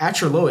even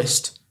at your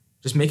lowest,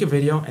 just make a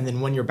video and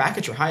then when you're back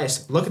at your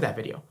highest, look at that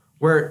video.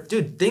 Where,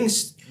 dude,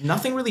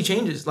 nothing really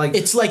changes. Like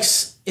it's like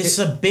it's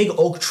a big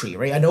oak tree,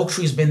 right? An oak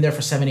tree has been there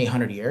for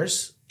 700-800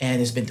 years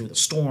and it's been through the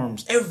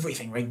storms,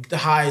 everything, right? The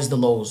highs, the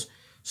lows.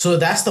 So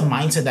that's the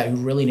mindset that you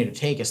really need to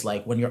take. It's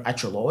like when you're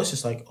at your lowest,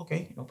 it's like,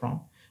 okay, no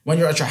problem. When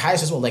you're at your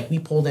highest as well, like we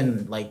pulled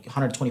in like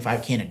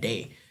 125K in a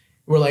day.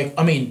 We're like,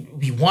 I mean,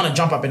 we want to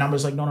jump up in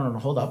numbers. Like, no,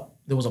 hold up.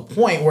 There was a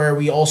point where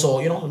we also,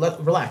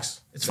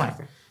 relax. It's fine.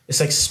 It's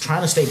like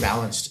trying to stay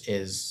balanced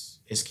is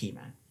key,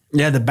 man.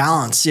 Yeah, the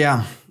balance.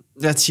 Yeah,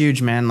 that's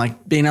huge, man.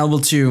 Like being able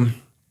to,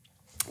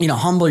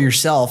 humble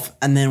yourself,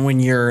 and then when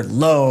you're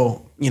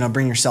low,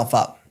 bring yourself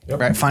up. Yep.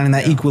 Right, finding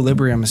that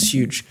equilibrium is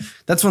huge.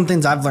 That's one of the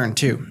things I've learned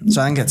too.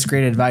 So I think that's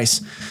great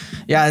advice.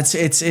 Yeah,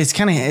 it's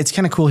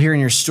kind of cool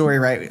hearing your story,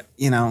 right?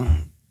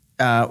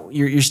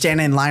 You're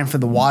standing in line for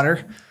the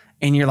water,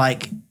 and you're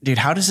like, dude,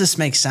 how does this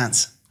make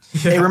sense?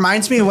 Yeah. It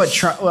reminds me of what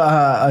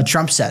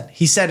Trump said.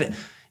 He said,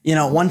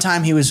 one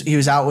time he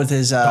was out with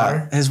his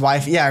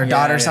wife,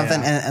 daughter or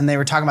something, and they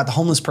were talking about the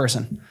homeless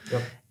person,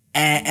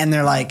 and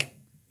they're like,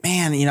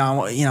 man, I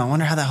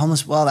wonder how that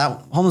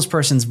homeless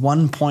person's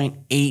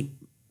 $1.8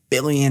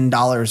 billion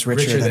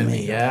richer than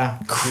me. Yeah.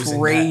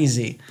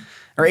 Crazy.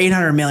 Or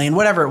 800 million,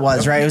 whatever it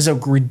was, right? It was a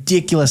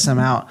ridiculous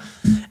amount.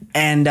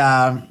 And,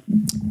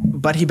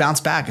 but he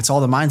bounced back. It's all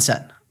the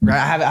mindset, right?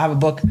 I have a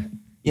book,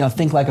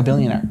 Think Like a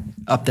Billionaire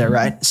up there,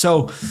 right?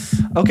 So,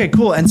 okay,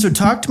 cool. And so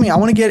talk to me.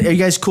 Are you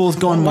guys cool with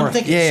going more?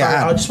 Thing,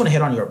 I just want to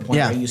hit on your point,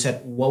 right? You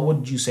said, what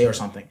would you say or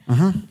something?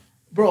 Mm-hmm.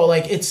 Bro,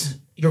 like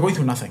you're going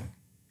through nothing.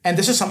 And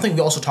this is something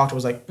we also talked about,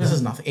 was like, this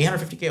is nothing.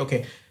 850K,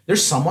 okay.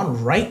 There's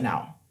someone right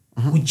now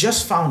who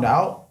just found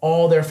out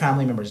all their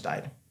family members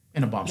died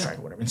in a bomb strike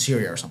or whatever, in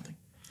Syria or something.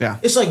 Yeah.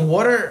 It's like,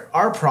 what are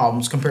our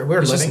problems compared?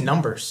 We're living. Just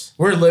numbers.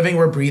 We're living,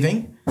 we're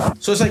breathing.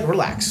 So it's like,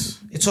 relax.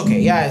 It's okay.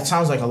 Yeah, it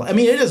sounds like a lot. I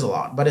mean, it is a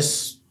lot, but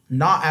it's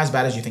not as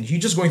bad as you think. You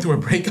just going through a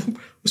breakup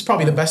was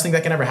probably the best thing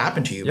that can ever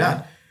happen to you,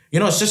 man.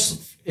 It's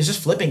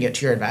just flipping it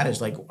to your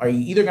advantage. Like, are you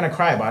either going to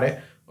cry about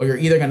it, or you're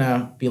either going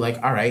to be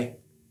like, all right,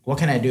 what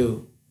can I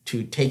do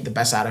to take the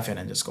best out of it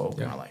and just go with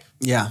my life?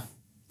 Yeah.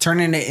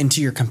 Turning it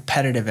into your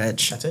competitive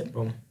edge. That's it.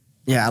 Boom.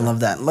 Yeah, I love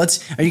that.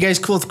 Are you guys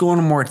cool with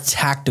going more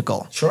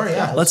tactical? Sure,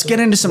 yeah. Let's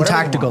get into some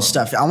tactical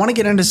stuff. I want to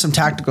get into some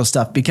tactical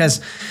stuff because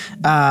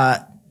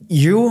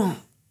you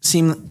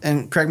seem,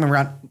 and correct me if I'm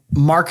wrong,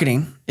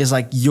 marketing is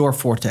like your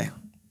forte.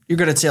 You're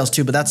good at sales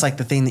too, but that's like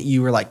the thing that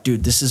you were like,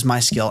 dude, this is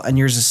my skill, and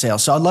yours is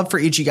sales. So I'd love for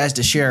each of you guys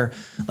to share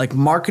like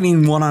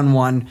marketing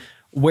one-on-one.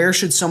 Where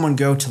should someone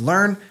go to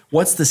learn?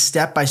 What's the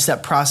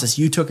step-by-step process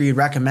you took or you'd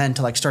recommend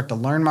to like start to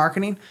learn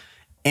marketing?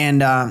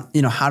 And,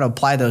 how to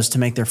apply those to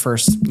make their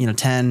first,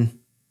 10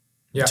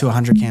 to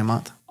 100K a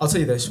month. I'll tell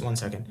you this 1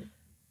 second.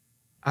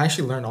 I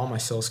actually learned all my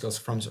sales skills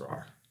from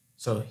Zarar.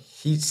 So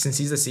since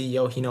he's the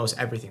CEO, he knows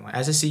everything. Like,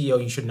 as a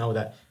CEO, you should know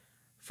that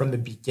from the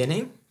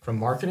beginning, from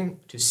marketing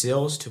to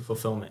sales to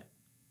fulfillment.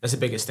 That's the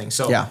biggest thing.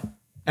 So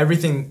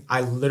everything I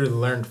literally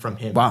learned from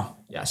him. Wow.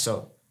 Yeah.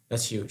 So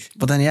that's huge.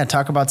 But then,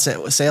 talk about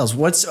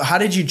sales. How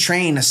did you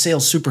train a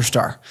sales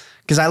superstar?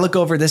 Because I look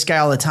over this guy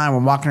all the time.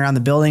 We're walking around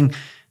the building.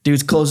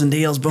 Dude's closing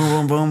deals, boom,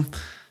 boom, boom.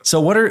 So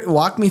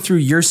walk me through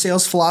your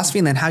sales philosophy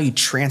and then how you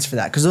transfer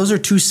that. Because those are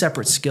two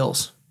separate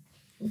skills.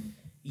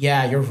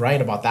 Yeah, you're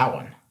right about that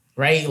one.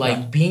 Right?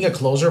 Like being a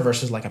closer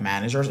versus like a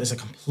manager is a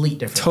complete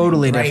different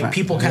Totally thing, right? different.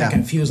 People kind of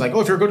confuse like,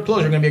 if you're a good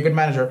closer, you're going to be a good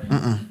manager.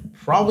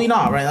 Probably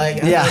not, right?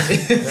 Like, yeah. Right?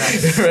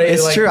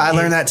 It's true. I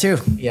learned that too.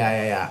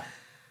 Yeah.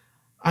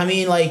 I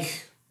mean,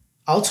 like,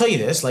 I'll tell you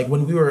this. Like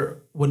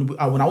when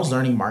I was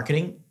learning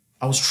marketing,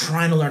 I was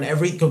trying to learn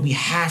because we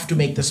have to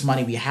make this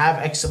money. We have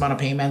X amount of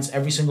payments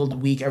every single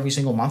week, every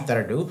single month that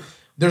are due.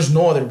 There's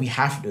no other, we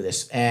have to do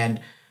this.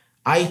 And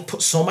I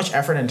put so much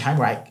effort and time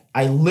where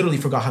I literally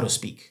forgot how to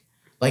speak.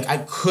 Like I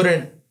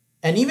couldn't,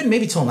 and even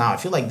maybe till now, I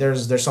feel like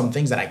there's some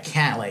things that I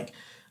can't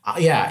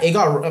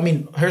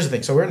here's the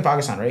thing. So we're in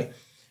Pakistan, right?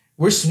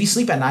 We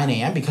sleep at 9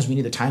 a.m. because we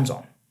need the time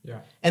zone. Yeah.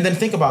 And then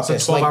think about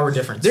this. 12-hour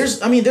difference.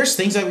 There's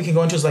things that we can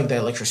go into, is like the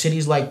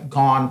electricity's like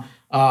gone.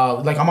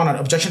 Like I'm on an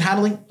objection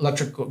handling,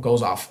 electric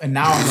goes off. And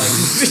now I'm like,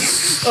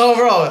 oh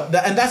bro,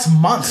 and that's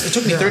months. It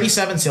took me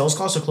 37 sales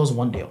calls to close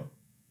one deal.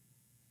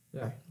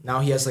 Yeah.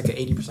 Now he has like an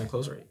 80%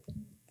 close rate.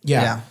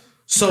 Yeah.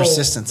 So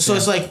persistence. So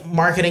it's like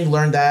marketing,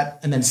 learned that,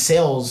 and then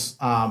sales.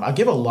 I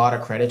give a lot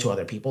of credit to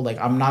other people. Like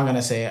I'm not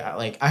gonna say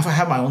like I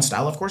have my own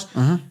style, of course,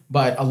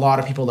 but a lot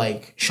of people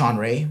like Sean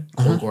Ray,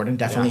 Cole Gordon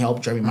definitely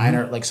helped. Jeremy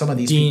Minor, like some of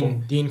these people.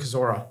 Dean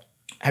Kozora.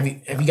 Have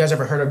you guys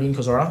ever heard of Dean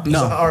Kozora?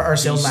 No. He's our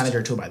sales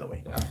manager too, by the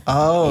way. Yeah.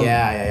 Oh.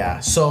 Yeah.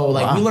 So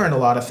like we learned a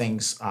lot of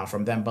things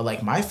from them. But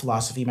like my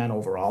philosophy, man,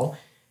 overall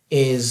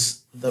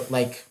is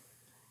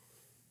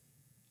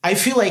I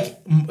feel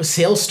like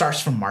sales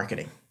starts from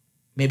marketing.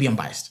 Maybe I'm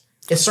biased.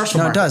 It starts from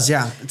marketing. No, it does,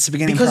 yeah. It's the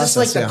beginning because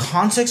process, it's like the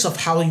context of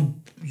how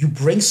you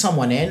bring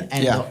someone in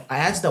and the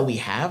ads that we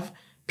have,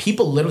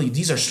 people literally,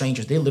 these are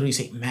strangers. They literally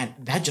say, man,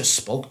 that just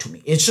spoke to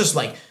me. It's just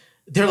like,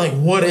 they're like,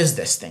 what is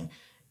this thing?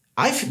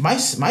 My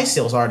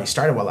sales already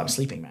started while I'm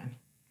sleeping, man.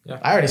 Yeah.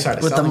 I already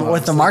started with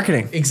the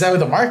marketing. Exactly,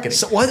 with the marketing.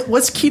 So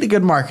what's key to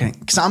good marketing?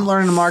 Because I'm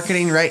learning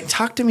marketing, right?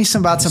 Talk to me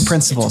about some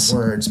principles. It's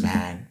words,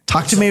 man.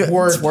 Talk to me.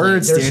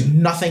 Words, There's dude.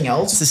 nothing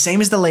else. It's the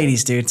same as the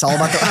ladies, dude. It's all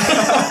about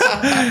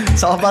the.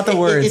 It's all about the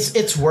words.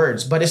 It's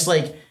words, but it's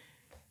like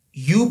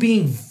you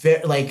being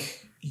like.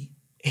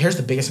 Here's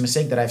the biggest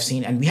mistake that I've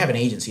seen, and we have an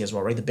agency as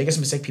well, right? The biggest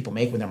mistake people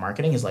make when they're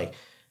marketing is like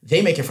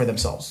they make it for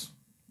themselves.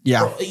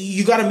 Yeah. Bro,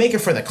 you got to make it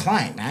for the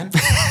client, man.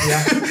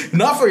 Yeah.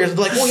 Not for yours.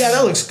 Like, oh yeah,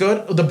 that looks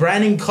good. The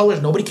branding,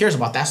 colors, nobody cares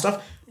about that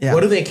stuff. Yeah.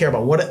 What do they care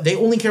about? What they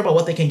only care about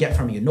what they can get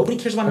from you. Nobody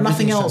cares about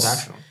nothing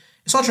else.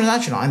 It's all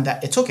transactional, and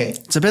that it's okay.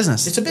 It's a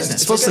business. It's a business.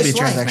 It's supposed to be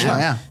transactional.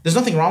 Yeah. There's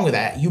nothing wrong with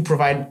that. You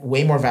provide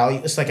way more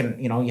value. It's like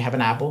you have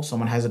an apple.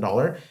 Someone has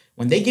 $1.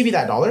 When they give you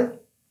that $1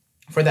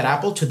 for that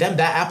apple, to them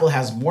that apple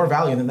has more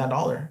value than that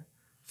 $1.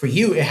 For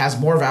you, it has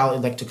more value.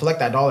 Like to collect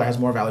that $1 has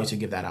more value to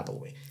give that apple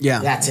away. Yeah,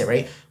 that's it,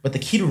 right? But the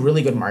key to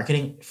really good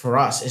marketing for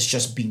us is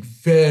just being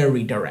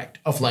very direct.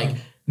 Of like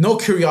no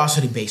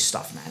curiosity based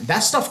stuff, man. That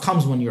stuff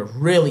comes when you're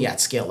really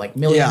at scale, like $1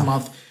 million a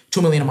month,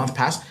 $2 million a month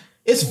pass.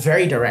 It's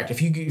very direct. If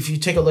you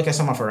take a look at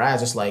some of our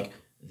ads, it's like,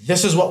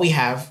 this is what we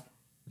have.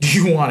 Do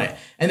you want it?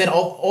 And then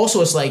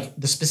also it's like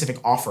the specific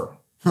offer.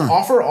 The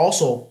offer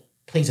also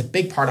plays a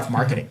big part of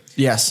marketing.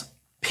 Yes.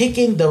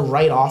 Picking the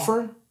right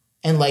offer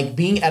and like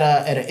being at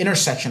an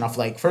intersection of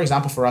like, for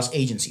example, for us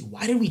agency,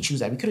 why did we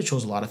choose that? We could have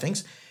chose a lot of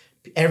things.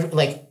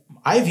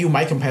 I view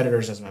my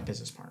competitors as my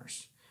business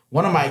partners.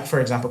 One of my, for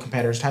example,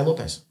 competitors, Ty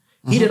Lopez.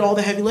 He did all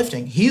the heavy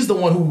lifting. He's the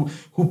one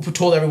who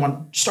told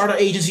everyone, start an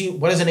agency.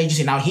 What is an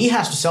agency? Now he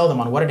has to sell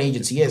them on what an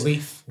agency is.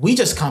 We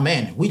just come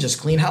in. We just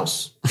clean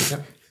house.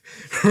 Yep.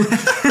 Right?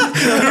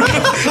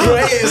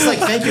 It's like,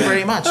 thank you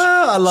very much.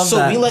 I love that.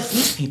 So we let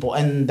these people,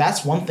 and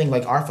that's one thing,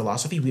 like our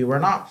philosophy, we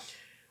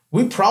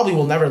probably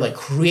will never like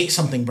create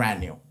something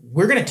brand new.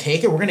 We're going to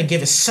take it. We're going to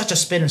give it such a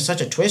spin and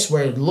such a twist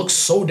where it looks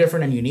so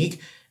different and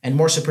unique and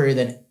more superior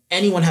than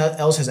anyone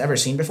else has ever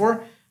seen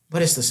before.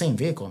 But it's the same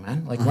vehicle,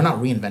 man. Like we're not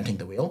reinventing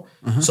the wheel.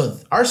 So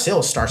our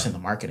sales starts in the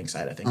marketing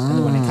side of things. And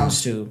then when it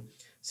comes to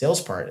sales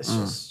part,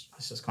 it's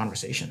just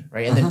conversation,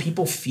 right? And then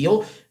people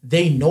feel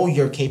they know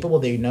you're capable.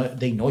 They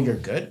know you're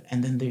good.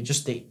 And then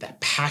that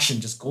passion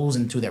just goes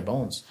into their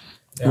bones.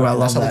 Yeah, ooh, I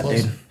love that,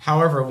 dude.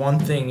 However, one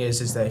thing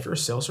is that if you're a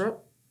sales rep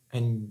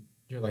and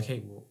you're like,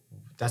 hey, well,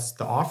 that's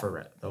the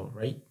offer though,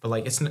 right? But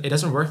like it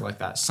doesn't work like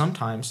that.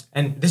 Sometimes,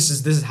 and this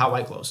is how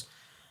I close.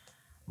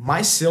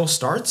 My sales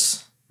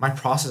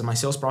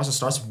process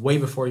starts way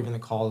before even the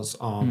calls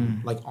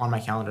like on my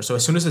calendar. So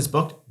as soon as it's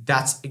booked,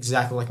 that's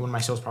exactly like when my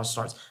sales process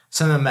starts.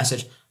 Send them a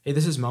message. Hey,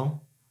 this is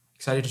Mo.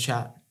 Excited to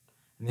chat.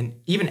 And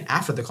then even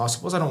after the call,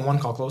 suppose I don't one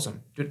call close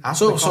them. Dude,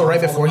 after the call, so right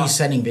before he's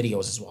sending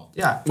videos as well.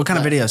 Yeah. What kind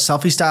of videos?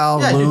 Selfie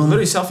style? Yeah, Loom? dude,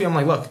 literally selfie. I'm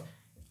like, look,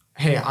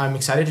 hey, I'm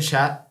excited to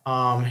chat.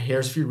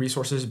 Here's a few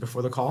resources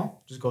before the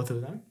call. Just go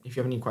through them. If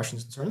you have any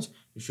questions, concerns,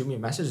 you shoot me a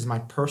message. It's my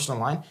personal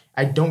line.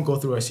 I don't go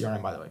through a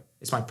CRM, by the way.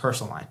 It's my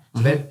personal line.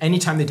 So that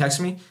anytime they text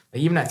me,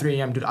 like even at 3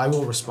 a.m., dude, I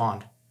will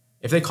respond.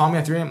 If they call me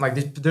at 3 a.m.,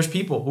 like there's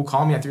people who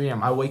call me at 3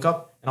 a.m., I wake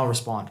up and I'll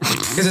respond.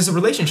 Because it's a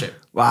relationship.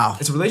 Wow.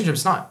 It's a relationship.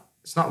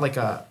 It's not like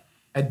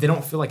they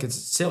don't feel like it's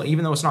silly,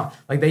 even though it's not.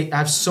 Like I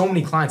have so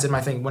many clients in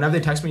my thing. Whenever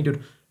they text me,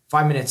 dude,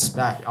 5 minutes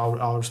back,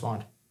 I'll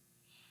respond.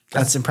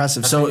 That's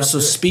impressive. So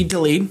speed to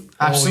lead.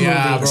 Absolutely. Oh,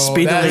 yeah, bro.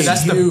 Speed to lead.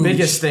 That's the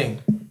biggest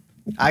thing.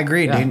 I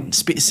agree, dude.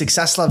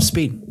 Success loves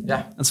speed.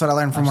 Yeah. That's what I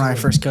learned from one of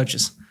my first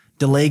coaches.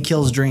 Delay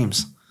kills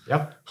dreams.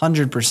 Yep.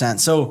 100%.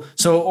 So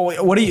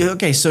what do you,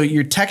 okay, so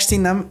you're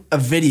texting them a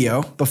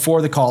video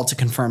before the call to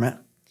confirm it.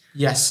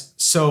 Yes.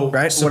 So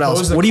right. What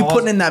else? What are you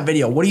putting in that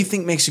video? What do you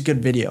think makes a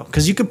good video?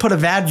 Because you could put a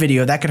bad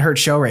video that could hurt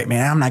show rate,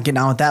 man. I'm not getting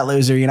on with that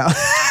loser, you know?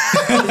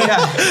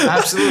 Yeah,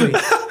 absolutely.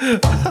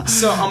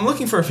 So I'm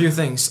looking for a few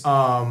things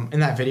in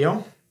that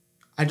video.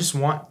 I just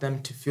want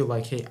them to feel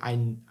like, hey,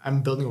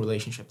 I'm building a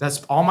relationship.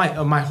 That's all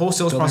my whole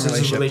sales process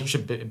is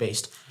relationship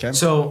based. Okay.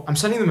 So I'm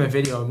sending them a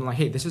video. I'm like,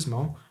 hey, this is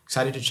Mo.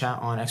 Excited to chat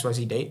on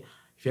XYZ date.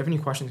 If you have any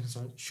questions,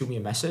 concerns, shoot me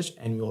a message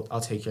and I'll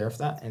take care of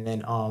that. And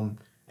then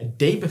a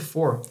day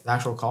before the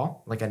actual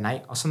call, like at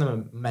night, I'll send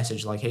them a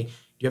message like, hey, do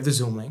you have the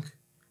Zoom link?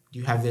 Do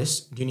you have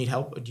this? Do you need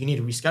help? Do you need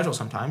to reschedule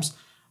sometimes?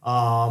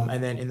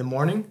 And then in the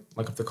morning,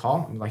 like of the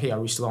call, I'm like, hey, are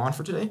we still on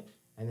for today?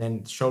 And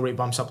then show rate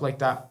bumps up like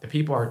that. The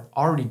people are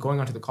already going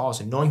onto the calls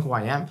and knowing who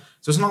I am.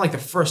 So it's not like the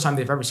first time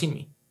they've ever seen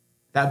me.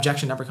 That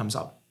objection never comes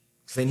up.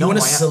 They know you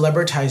want to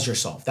celebritize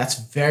yourself. That's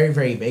very,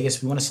 very big.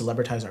 We want to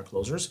celebritize our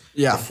closers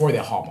before they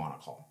hop on a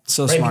call.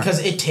 So right? Smart.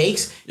 Because it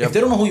takes, if they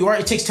don't know who you are,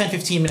 it takes 10,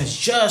 15 minutes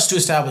just to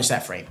establish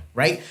that frame,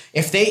 right?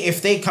 If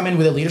they come in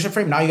with a leadership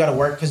frame, now you got to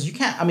work because you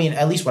can't,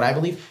 at least what I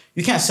believe,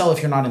 you can't sell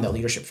if you're not in that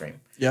leadership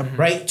frame,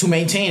 right? To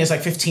maintain, it's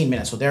like 15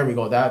 minutes. So there we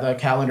go. The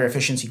calendar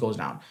efficiency goes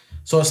down.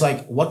 So it's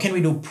like, what can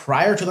we do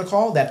prior to the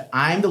call that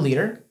I'm the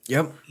leader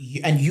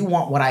and you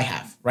want what I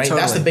have, right?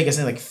 Totally. That's the biggest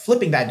thing, like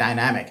flipping that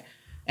dynamic.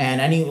 And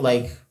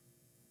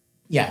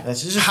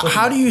that's just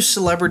how do you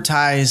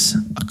celebritize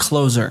a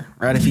closer,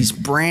 right? If he's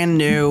brand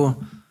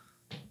new,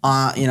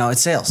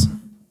 it's sales.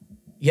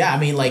 Yeah,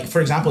 like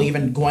for example,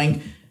 even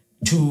going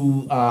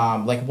to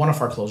like one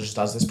of our closers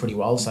does this pretty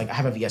well. It's like I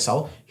have a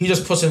VSL. He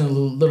just puts in a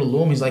little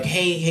loom. He's like,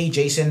 hey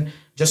Jason,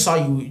 just saw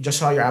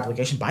your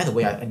application. By the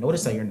way, I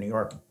noticed that you're in New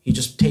York. You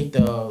just take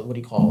the what do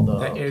you call the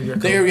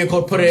area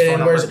code, put it in.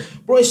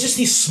 Bro, it's just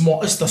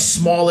it's the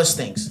smallest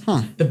things.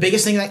 The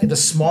biggest thing, like the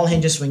small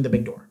hinges swing the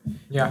big door.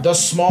 Yeah. The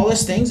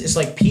smallest things, it's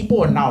like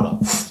people are now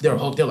they're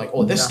like,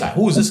 oh, this guy,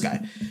 who is this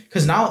guy?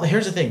 Because now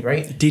here's the thing,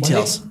 right?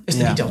 Details. It's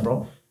the details,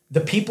 bro. The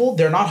people,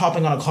 they're not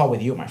hopping on a call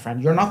with you, my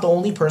friend. You're not the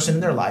only person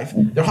in their life.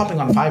 They're hopping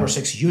on 5 or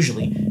 6,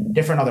 usually,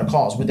 different other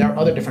calls with their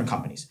other different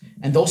companies.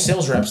 And those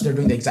sales reps, they're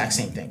doing the exact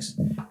same things,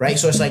 right?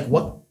 So it's like,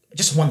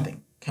 just one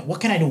thing. What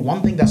can I do?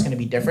 One thing that's going to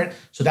be different.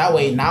 So that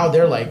way, now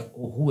they're like,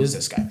 oh, who is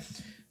this guy?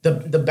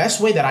 The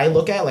best way that I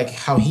look at, like,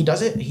 how he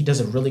does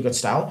it a really good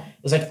style,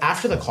 is like,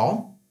 after the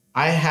call,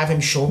 I have him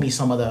show me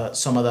some of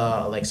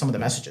the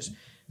messages.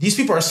 These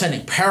people are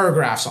sending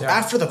paragraphs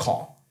after the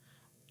call.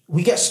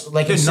 We get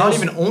like it's not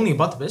even only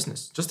about the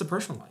business, just the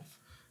personal life.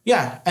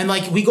 Yeah, and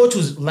like we go to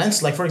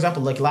lengths. Like for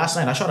example, like last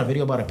night I shot a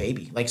video about a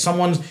baby. Like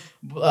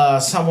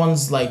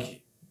someone's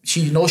like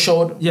she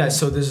no-showed. Yeah,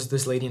 so there's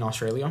this lady in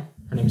Australia.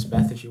 Her name is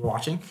Beth. If you're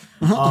watching,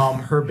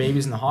 her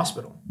baby's in the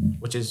hospital,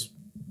 which is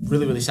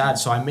really really sad.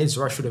 So I made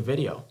Zarar shoot a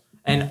video,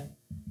 and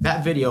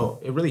that video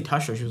it really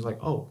touched her. She was like,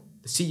 "Oh,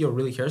 the CEO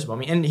really cares about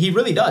me," and he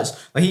really does.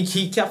 Like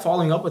he kept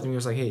following up with me. He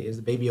was like, "Hey, is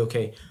the baby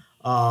okay?"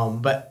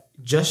 But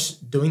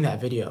just doing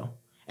that video.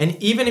 And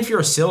even if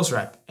you're a sales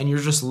rep and you're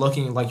just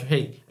looking like,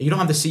 hey, you don't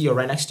have the CEO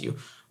right next to you.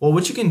 Well,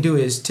 what you can do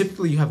is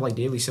typically you have like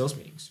daily sales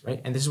meetings,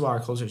 right? And this is what our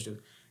closers do.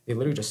 They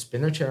literally just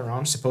spin their chair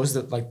around. Suppose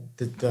that like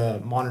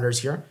the monitor's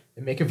here.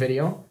 They make a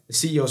video. The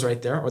CEO's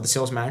right there or the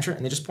sales manager,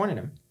 and they just point at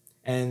him.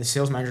 And the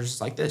sales manager's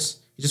just like this.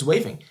 He's just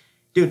waving.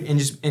 Dude,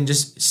 and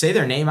just say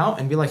their name out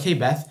and be like, hey,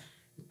 Beth,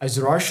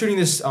 Zarar's shooting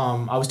this.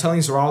 I was telling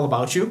Zarar all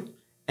about you.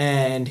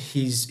 And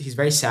he's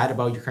very sad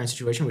about your current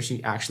situation, which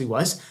he actually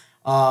was.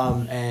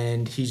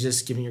 And he's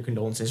just giving your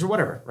condolences or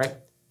whatever, right?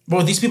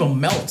 Bro, these people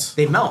melt.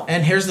 They melt.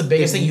 And here's the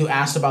biggest thing you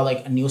asked about,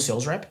 like a new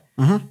sales rep.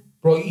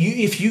 Bro,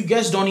 if you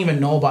guys don't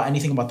even know about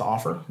anything about the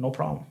offer, no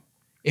problem.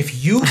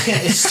 If you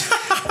can,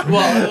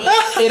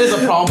 well, it is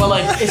a problem, but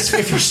like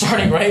if you're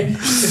starting, right?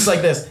 It's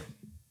like this.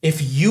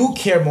 If you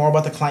care more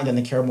about the client than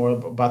they care more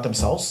about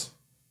themselves,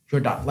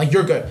 you're done. Like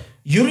you're good.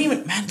 You don't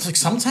even, man, it's like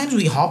sometimes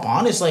we hop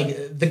on, it's like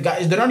the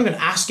guys, they're not even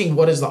asking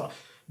what is the...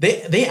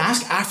 They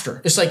ask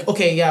after. It's like,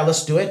 okay, yeah,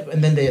 let's do it.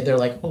 And then they're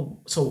like, oh,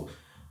 so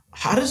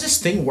how does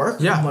this thing work?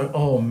 Yeah. I'm like,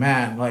 oh,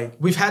 man. Like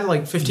we've had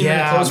like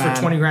 15-minute close for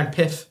 20 grand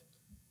piff.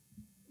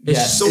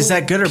 So is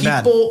that good or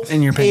bad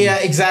in your opinion? Yeah,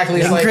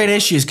 exactly. It can create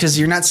issues because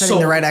you're not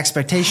setting the right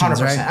expectations,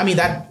 100%. Right? I mean,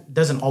 that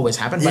doesn't always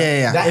happen. But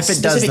that if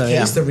it does,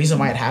 case, the reason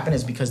why it happened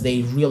is because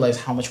they realize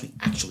how much we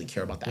actually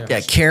care about that.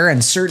 Yeah, care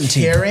and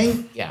certainty.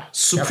 Caring,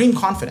 supreme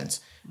confidence.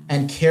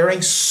 And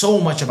caring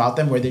so much about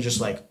them where they're just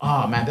like,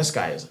 oh, man, this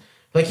guy is...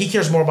 Like, he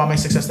cares more about my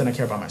success than I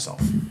care about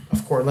myself.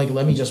 Of course, like,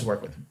 let me just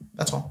work with him.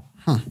 That's all.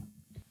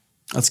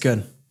 That's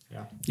good.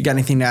 Yeah. You got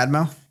anything to add,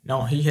 Mo?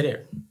 No, he hit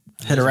it.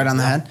 Hit it right on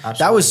the head? Absolutely.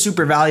 That was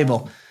super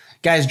valuable.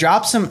 Guys,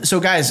 drop some. So,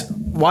 guys,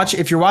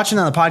 if you're watching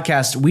on the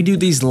podcast, we do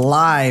these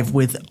live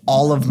with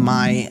all of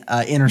my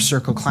inner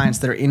circle clients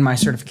that are in my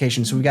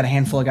certification. So, we got a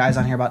handful of guys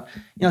on here, about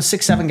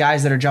 6, 7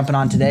 guys that are jumping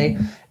on today.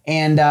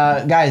 And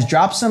guys,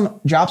 drop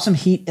some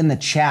heat in the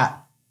chat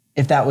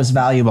if that was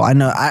valuable. I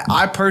know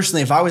I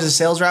personally, if I was a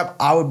sales rep,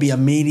 I would be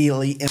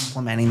immediately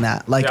implementing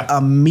that. Like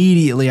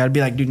immediately, I'd be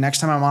like, dude, next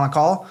time I'm on a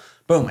call,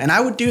 boom. And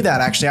I would do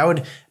that actually. I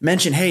would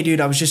mention, hey, dude,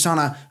 I was just on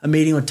a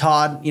meeting with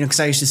Todd, because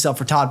I used to sell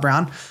for Todd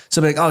Brown.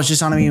 So I'd be like, oh, I was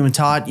just on a meeting with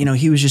Todd.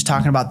 He was just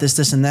talking about this,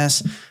 this, and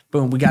this.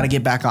 Boom, we got to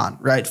get back on,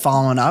 right?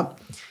 Following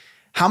up.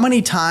 How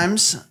many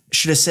times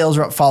should a sales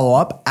rep follow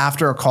up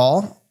after a call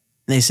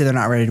and they say they're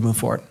not ready to move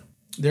forward?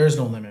 There is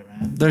no limit,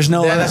 man. There's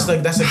no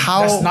limit.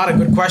 That's not a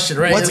good question,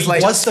 right?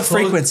 What's the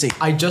frequency?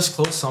 I just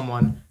closed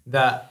someone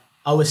that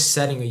I was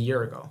setting a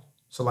year ago.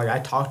 So like I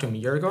talked to him a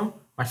year ago.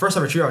 My first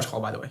ever triage call,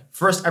 by the way.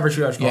 First ever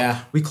triage call.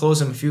 Yeah. We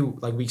closed him a few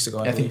weeks ago.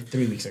 I think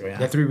 3 weeks ago.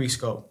 Yeah, 3 weeks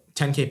ago.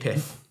 10K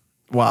piff.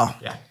 Wow.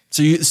 Yeah.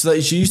 So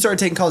you started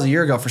taking calls a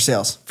year ago for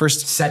sales.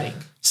 First setting.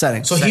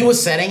 So he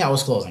was setting, I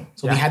was closing.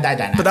 So we had that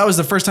dynamic. But that was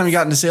the first time you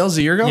got into sales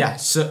a year ago? Yeah.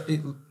 So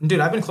dude,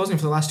 I've been closing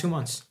for the last 2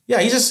 months.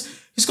 Yeah,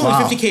 he's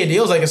closing 50K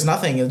deals like it's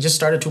nothing. It just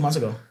started 2 months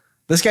ago.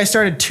 This guy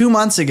started 2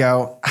 months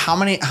ago. How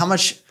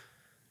much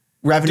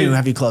revenue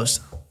have you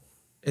closed?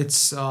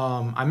 It's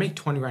I make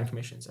 20 grand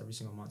commissions every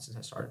single month since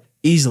I started.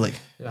 Easily.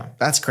 Yeah.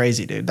 That's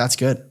crazy, dude. That's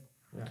good.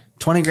 Yeah.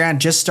 20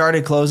 grand, just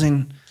started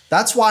closing.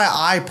 That's why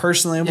I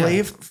personally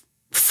believe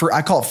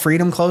I call it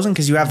freedom closing,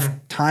 because you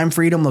have time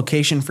freedom,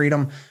 location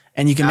freedom,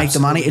 and you can make the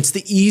money. It's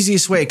the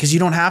easiest way because you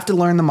don't have to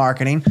learn the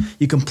marketing.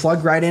 You can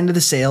plug right into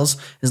the sales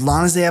as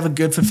long as they have a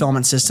good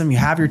fulfillment system. You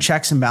have your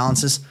checks and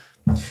balances.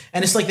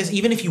 And it's like this,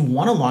 even if you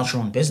want to launch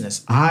your own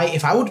business,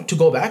 if I were to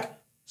go back,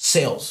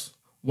 sales,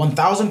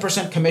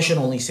 1000% commission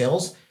only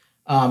sales.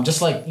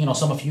 Just like,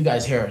 some of you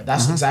guys here,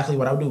 that's exactly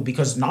what I would do,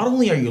 because not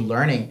only are you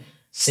learning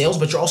sales,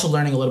 but you're also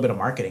learning a little bit of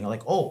marketing.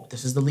 Like, oh,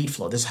 this is the lead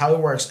flow. This is how it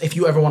works. If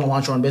you ever want to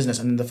launch your own business,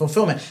 and then the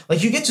fulfillment,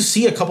 like you get to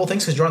see a couple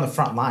things because you're on the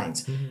front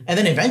lines. And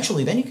then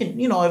eventually, then you can,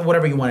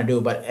 whatever you want to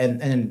do. But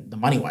and the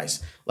money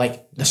wise,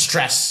 like the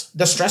stress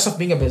of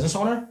being a business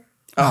owner.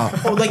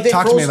 Oh, like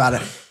talk to me about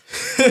it.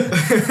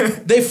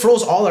 They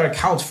froze all our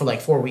accounts for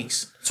like 4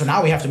 weeks. So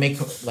now we have to make,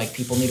 like,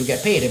 people need to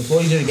get paid.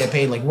 Employees need to get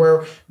paid.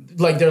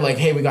 Like they're like,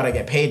 hey, we got to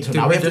get paid. So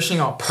now we have dishing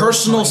out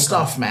personal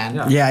stuff,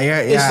 man. Yeah.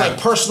 It's like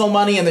personal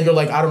money. And then you're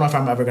like, I don't know if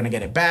I'm ever going to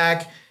get it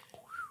back.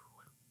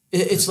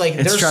 It's like,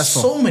 there's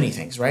stressful. So many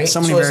things, right?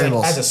 So many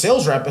variables. Like, as a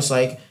sales rep, it's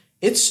like,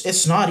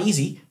 it's not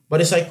easy, but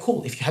it's like,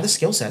 cool. If you have the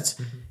skill sets,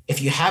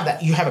 if you have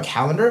that, you have a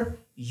calendar,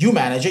 you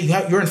manage it,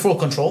 you're in full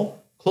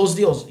control, close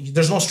deals.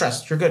 There's no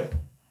stress. You're good.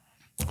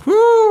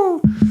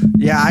 Woo!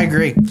 Yeah, I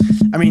agree.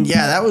 I mean,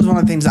 yeah, that was one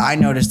of the things that I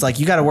noticed.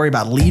 Like, you got to worry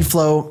about lead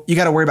flow. You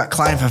got to worry about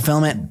client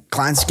fulfillment,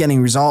 clients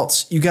getting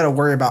results. You got to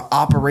worry about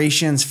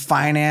operations,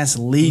 finance,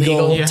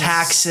 legal, yes.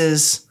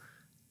 taxes,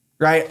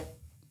 right?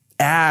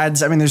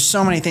 Ads. I mean, there's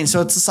so many things.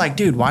 So it's just like,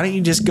 dude, why don't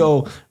you just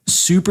go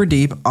super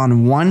deep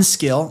on one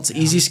skill? It's an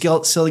easy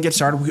skill to get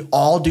started. We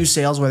all do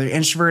sales, whether you're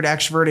introverted,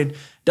 extroverted,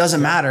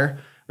 doesn't matter,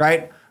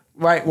 right?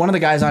 Right. One of the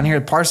guys on here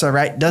at Parsa,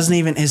 right,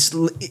 his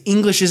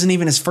English isn't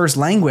even his first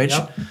language.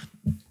 Yep.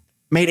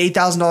 Made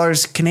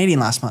 $8,000 Canadian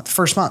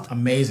first month.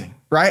 Amazing.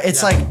 Right?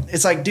 It's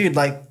like, dude,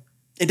 like,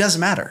 it doesn't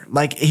matter.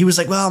 Like, he was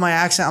like, well, my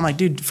accent. I'm like,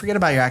 dude, forget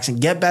about your accent.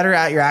 Get better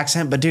at your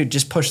accent, but dude,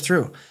 just push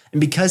through. And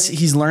because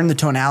he's learned the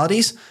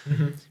tonalities,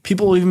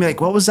 people will even be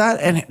like, what was that?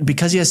 And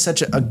because he has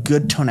such a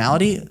good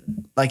tonality,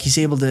 like, he's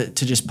able to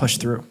just push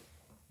through.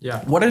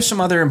 Yeah. What are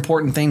some other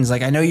important things?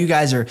 Like, I know you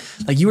guys are,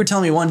 like, you were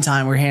telling me one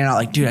time we were hanging out,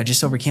 like, dude, I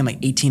just overcame like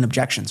 18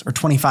 objections or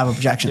 25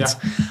 objections.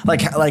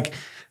 Yeah. Like,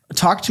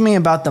 talk to me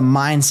about the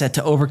mindset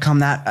to overcome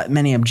that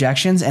many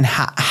objections, and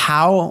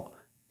how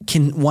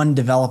can one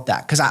develop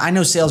that? Because I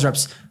know sales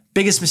reps,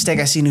 biggest mistake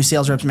I see new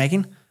sales reps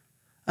making,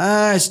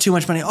 it's too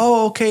much money.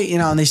 Oh, okay.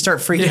 And they start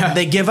freaking,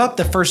 they give up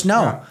the first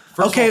no. Yeah.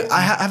 First okay, of all,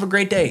 I have a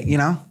great day,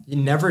 You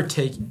never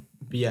take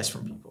BS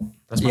from people.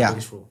 That's my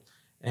biggest rule.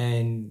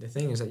 And the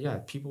thing is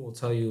that, people will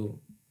tell you.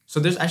 So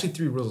there's actually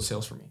 3 rules of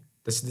sales for me.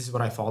 This is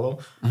what I follow.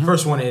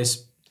 First one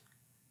is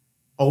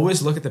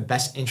always look at the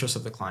best interest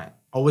of the client.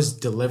 Always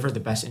deliver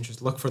the best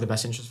interest. Look for the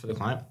best interest for the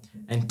client.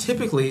 And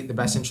typically the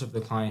best interest of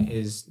the client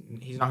is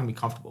he's not going to be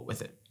comfortable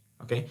with it.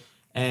 Okay.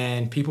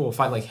 And people will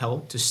fight like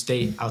hell to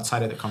stay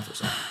outside of their comfort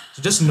zone.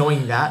 So just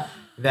knowing that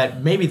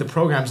maybe the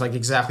program's like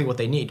exactly what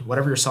they need.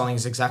 Whatever you're selling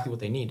is exactly what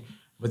they need.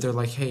 But they're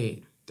like,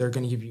 hey, they're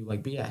going to give you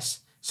like BS.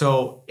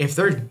 So if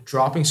they're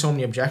dropping so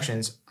many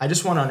objections, I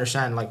just want to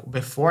understand, like,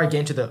 before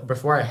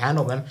I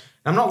handle them,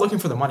 I'm not looking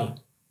for the money.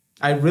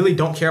 I really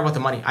don't care about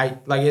the money.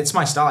 It's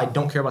my style. I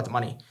don't care about the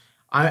money.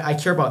 I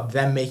care about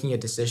them making a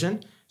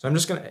decision. So I'm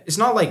just it's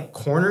not like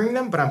cornering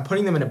them, but I'm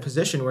putting them in a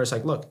position where it's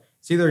like, look,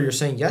 it's either you're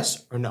saying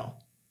yes or no.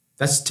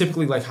 That's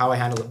typically like how I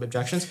handle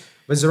objections.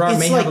 But Zarar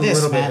may have a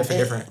little bit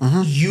different.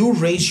 You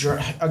raise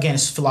again,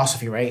 it's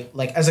philosophy, right?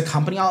 Like, as a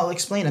company, I'll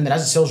explain. And then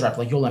as a sales rep,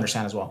 like, you'll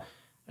understand as well.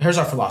 Here's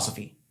our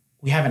philosophy.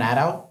 We have an ad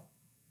out.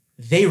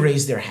 They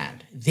raised their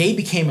hand. They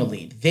became a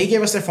lead. They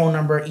gave us their phone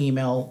number,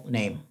 email,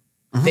 name.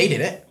 They did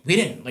it. We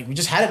didn't. Like, we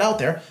just had it out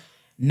there.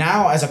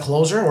 Now, as a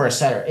closer or a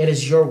setter, it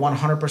is your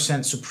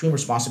 100% supreme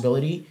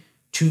responsibility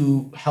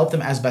to help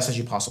them as best as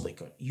you possibly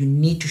could. You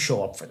need to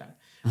show up for them,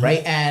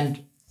 right?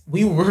 And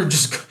we were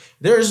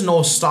there is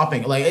no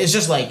stopping. Like, it's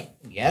just like,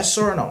 yes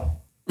or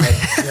no.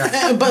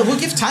 Like, but we'll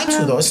give time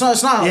to, though. It's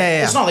not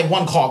not like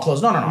one call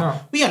close. No.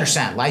 We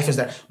understand. Life is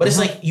there. But it's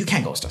like, you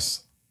can't ghost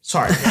us.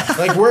 Sorry.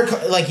 Like, we're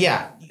like,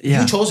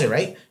 you chose it,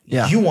 right?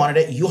 Yeah. You wanted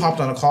it. You hopped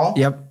on a call.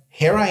 Yep.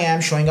 Here I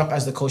am showing up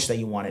as the coach that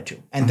you wanted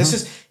to. And this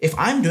is, if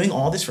I'm doing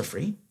all this for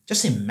free,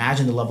 just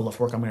imagine the level of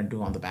work I'm going to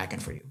do on the back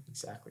end for you.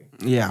 Exactly.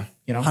 Yeah.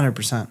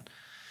 100%.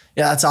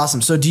 Yeah, that's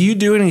awesome. So do you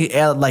do any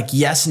like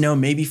yes, no,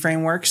 maybe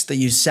frameworks that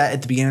you set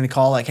at the beginning of the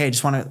call? Like, hey,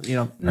 just want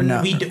to, or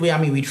no? We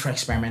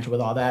experimented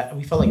with all that.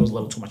 We felt like it was a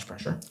little too much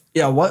pressure.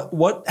 Yeah.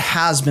 What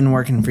has been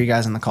working for you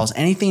guys on the calls?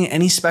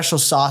 Any special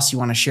sauce you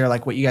want to share?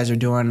 Like what you guys are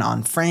doing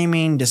on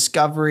framing,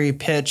 discovery,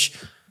 pitch?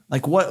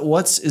 Like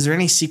is there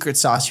any secret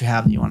sauce you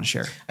have that you want to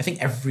share? I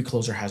think every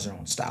closer has their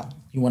own style.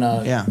 You want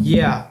to?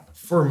 Yeah.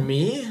 For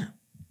me,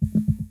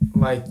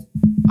 like,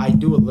 I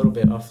do a little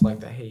bit of like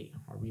the, hey,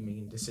 are we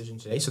making a decision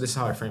today? So this is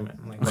how I frame it.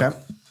 I'm like, okay.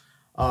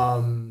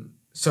 Look,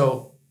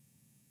 so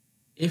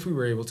if we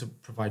were able to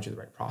provide you the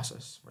right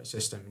process, right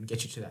system, and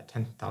get you to that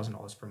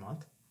 $10,000 per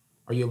month,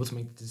 are you able to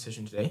make the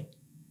decision today?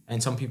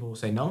 And some people will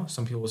say no.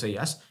 Some people will say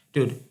yes.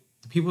 Dude,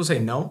 the people who say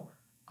no,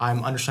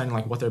 I'm understanding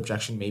like what their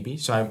objection may be.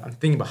 So I'm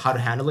thinking about how to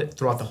handle it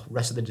throughout the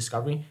rest of the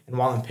discovery and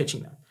while I'm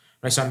pitching them.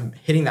 Right, so I'm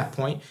hitting that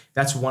point.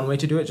 That's one way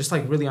to do it. Just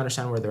like really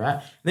understand where they're at.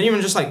 And then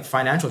even just like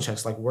financial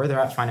checks, like where they're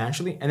at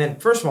financially. And then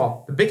first of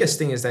all, the biggest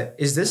thing is that,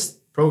 is this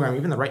program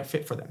even the right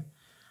fit for them?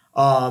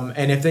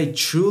 And if they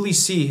truly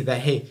see that,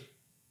 hey,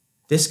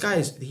 this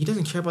guy he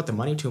doesn't care about the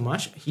money too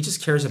much. He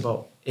just cares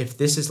about if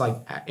this is like,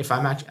 if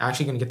I'm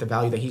actually going to get the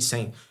value that he's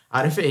saying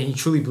out of it, and he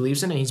truly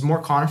believes in it, and he's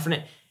more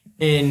confident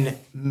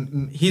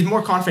he's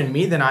more confident in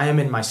me than I am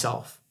in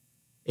myself.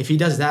 If he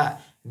does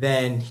that,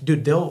 then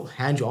dude, they'll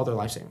hand you all their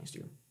life savings,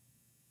 dude,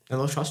 and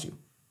they'll trust you.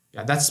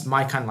 Yeah, that's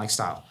my kind of like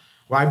style,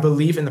 where I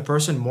believe in the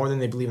person more than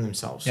they believe in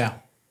themselves. Yeah,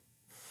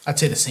 I'd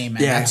say the same,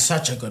 man. Yeah. That's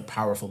such a good,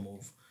 powerful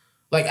move.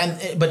 Like,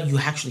 but you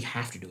actually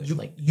have to do it.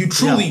 Like, you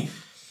truly. Yeah.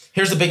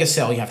 Here's the biggest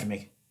sale you have to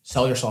make: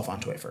 sell yourself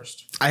onto it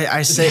first.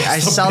 I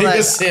sell that.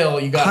 Biggest sale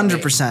you got.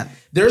 100%.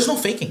 There's no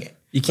faking it.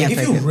 You can't.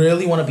 Like, if you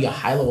really want to be a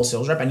high level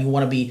sales rep and you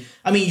want to be,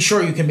 I mean,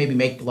 sure, you can maybe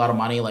make a lot of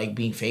money like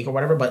being fake or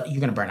whatever, but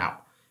you're gonna burn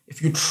out.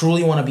 If you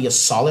truly want to be a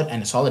solid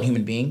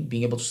human being,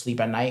 being able to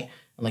sleep at night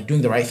and like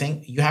doing the right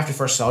thing, you have to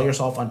first sell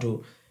yourself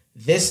onto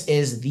this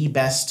is the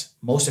best,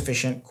 most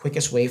efficient,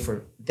 quickest way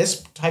for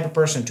this type of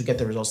person to get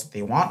the results that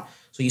they want.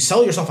 So you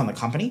sell yourself on the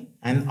company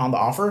and on the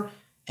offer,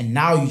 and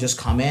now you just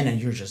come in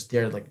and you're just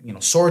there, like, you know,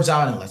 swords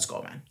out and let's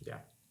go, man. Yeah.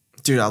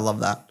 Dude, I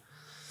love that.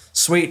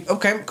 Sweet.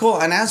 Okay,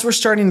 cool. And as we're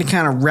starting to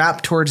kind of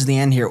wrap towards the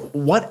end here,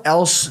 what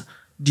else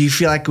do you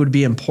feel like would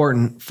be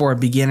important for a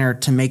beginner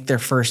to make their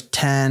first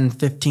 10,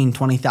 15,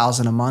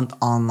 20,000 a month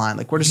online?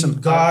 Like, what are some... You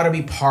gotta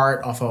be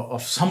part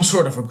of some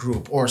sort of a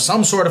group or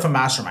some sort of a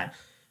mastermind.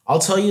 I'll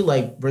tell you,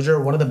 like, Bridger,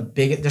 one of the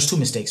biggest... There's 2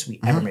 mistakes we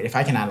ever made. If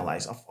I can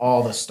analyze of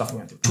all the stuff we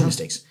went through, 2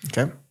 mistakes.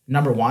 Okay.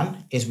 Number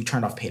 1 is we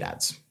turned off paid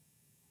ads.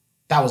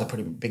 That was a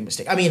pretty big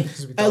mistake. I mean,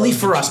 at least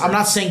for us. I'm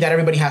not saying that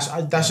everybody has...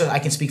 That's just, I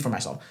can speak for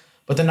myself.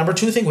 But the number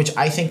 2 thing, which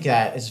I think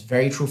that is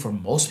very true for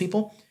most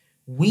people,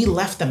 we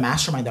left the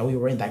mastermind that we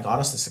were in that got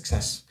us the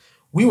success.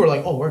 We were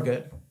like, oh, we're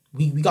good.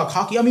 We got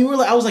cocky. I mean,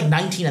 I was like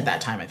 19 at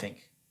that time, I think.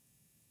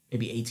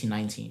 Maybe 18,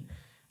 19.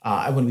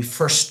 When we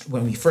first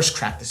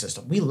cracked the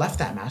system. We left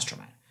that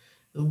mastermind.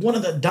 I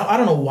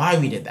don't know why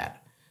we did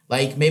that.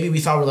 Like, maybe we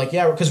thought we're like,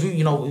 yeah, because we,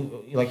 you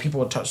know, like people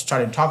would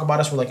started to talk about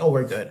us. We're like, oh,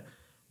 we're good.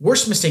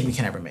 Worst mistake we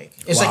can ever make.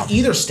 It's like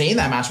either stay in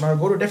that mastermind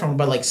or go to a different one,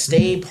 but like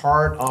stay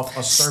part of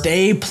a circle.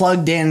 Stay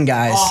plugged in,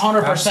 guys.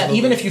 100%. Absolutely.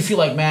 Even if you feel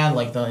like, man,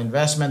 like the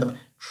investment,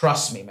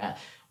 trust me, man.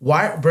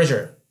 Why,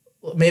 Bridger,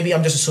 maybe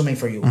I'm just assuming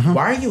for you.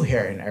 Why are you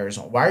here in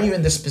Arizona? Why are you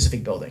in this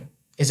specific building?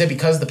 Is it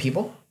because of the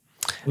people?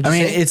 I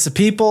mean, it's the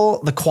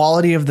people, the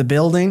quality of the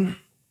building.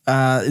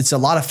 It's a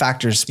lot of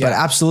factors, but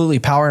absolutely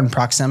power and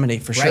proximity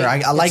for sure.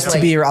 Right? I like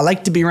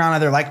to be around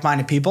other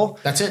like-minded people.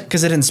 That's it.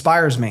 Because it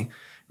inspires me,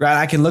 right?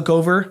 I can look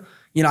over,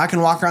 you know, I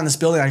can walk around this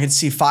building. I can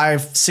see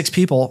 5, 6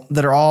 people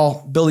that are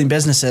all building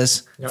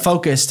businesses,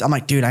 focused. I'm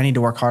like, dude, I need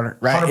to work harder,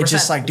 right? 100%. It's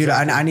just like, dude,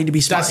 I need to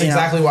be smart. That's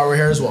exactly why we're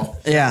here as well.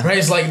 Yeah. Right?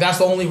 It's like,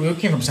 we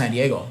came from San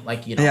Diego.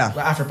 Like, you know,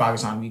 after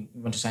Pakistan, we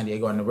went to San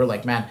Diego and we're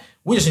like, man,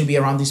 we just need to be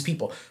around these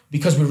people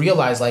because we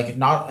realized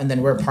and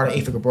then we're part of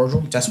 8-figure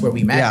boardroom. That's where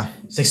we met. Yeah.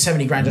 It's like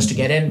 70 grand just to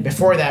get in.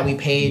 Before that, we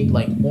paid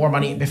like more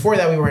money. Before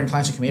that, we were in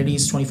Plants and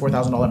Communities,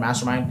 $24,000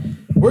 mastermind.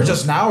 We're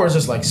just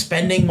like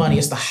spending money.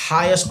 It's the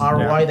highest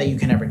ROI that you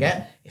can ever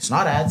get. It's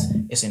not ads.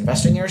 It's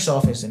investing in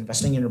yourself. It's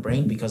investing in your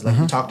brain because like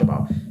we talked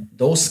about,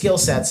 those skill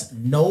sets,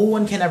 no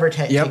one can ever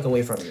take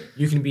away from you.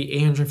 You can be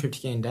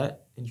 $850K in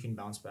debt and you can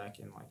bounce back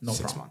in like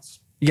 6 months.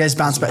 You guys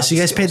bounce back. So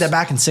you guys paid that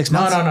back in 6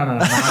 months? No.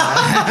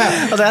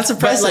 Oh, that's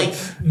impressive. But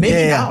like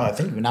maybe now, I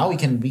think now we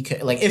can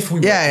like if we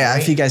right?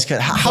 If you guys could.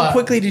 How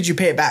quickly did you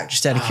pay it back?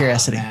 Just out of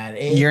curiosity. Man,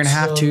 a year and a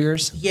half, 2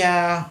 years?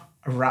 Yeah.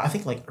 I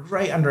think like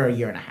right under a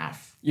year and a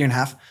half. Year and a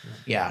half?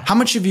 Yeah. How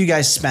much have you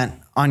guys spent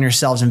on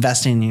yourselves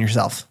investing in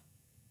yourself?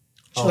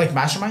 So like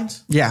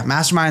masterminds? Yeah,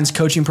 masterminds,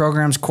 coaching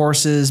programs,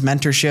 courses,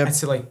 mentorship. I'd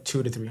say like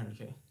 200 to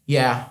 300K.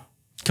 Yeah.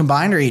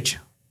 Combined or each?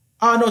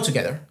 No,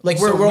 together. Like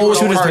we're always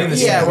part of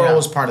this. Yeah, we're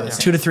always part of this.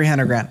 200 to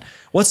 300 grand.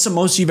 What's the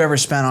most you've ever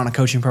spent on a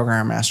coaching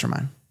program or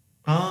mastermind?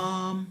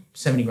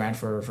 70 grand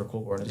for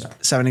Cool Gordon.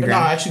 70 grand.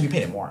 No, actually, we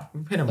paid him more.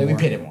 We paid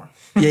him more.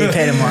 Yeah, you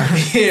paid him more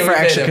for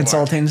extra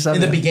consulting and stuff.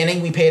 In the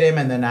beginning, we paid him,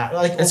 and then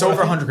like it's over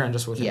 100 grand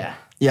just with him.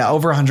 Yeah,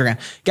 over 100 grand.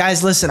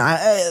 Guys, listen.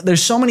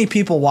 There's so many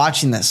people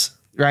watching this,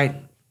 right?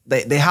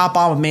 They hop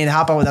on with me. They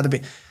hop on with other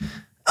people.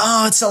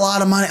 Oh, it's a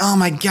lot of money. Oh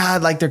my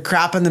God. Like they're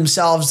crapping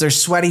themselves. They're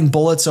sweating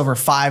bullets over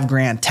 5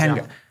 grand, 10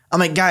 grand. I'm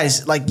like,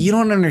 guys, like you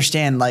don't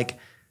understand. Like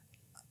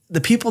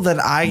the people that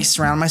I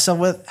surround myself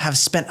with have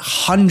spent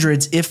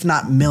hundreds, if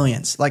not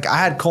millions. Like I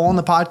had Cole on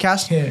the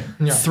podcast,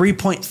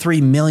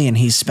 3.3 million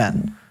he's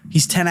spent.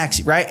 He's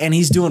 10X, right? And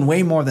he's doing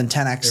way more than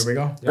 10X. There we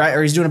go. Right?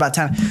 Or he's doing about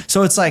 10.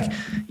 So it's like,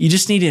 you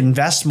just need to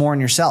invest more in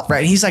yourself, right?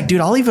 And he's like,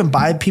 dude, I'll even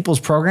buy people's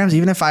programs,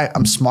 even if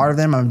I'm smarter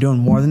than them, I'm doing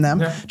more than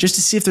them, just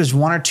to see if there's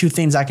 1 or 2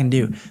 things I can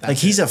do.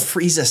 He's a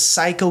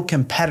psycho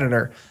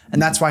competitor,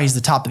 and that's why he's the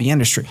top of the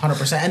industry.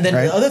 100%. And then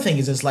the other thing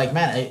is like,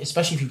 man,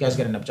 especially if you guys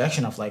get an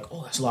objection of like,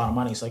 oh, that's a lot of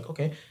money. It's like,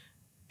 okay.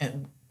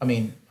 And I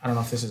mean, I don't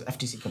know if this is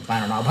FTC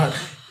compliant or not, but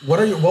what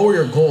were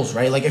your goals,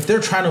 right? Like if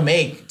they're trying to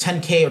make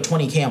 10K or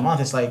 20K a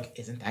month, it's like,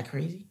 isn't that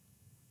crazy?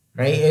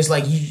 Right? It's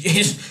like,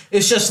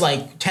 it's just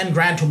like 10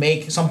 grand to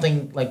make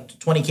something like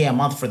 20K a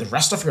month for the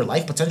rest of your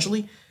life,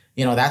 potentially.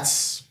 You know,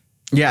 that's...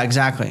 Yeah,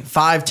 exactly.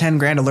 5, 10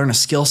 grand to learn a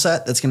skill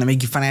set that's going to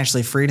make you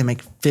financially free to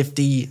make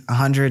 50,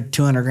 100,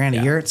 200 grand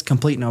a year. It's a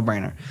complete no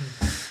brainer.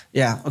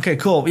 Yeah. Okay,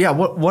 cool. Yeah.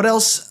 What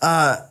else,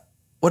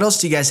 what else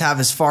do you guys have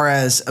as far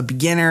as a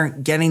beginner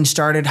getting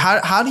started?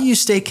 How do you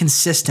stay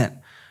consistent,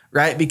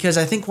 right? Because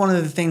I think one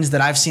of the things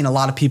that I've seen a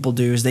lot of people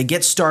do is they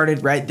get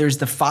started, right? There's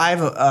the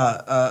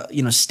 5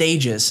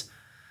 stages,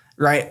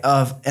 right,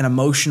 of an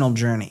emotional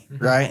journey,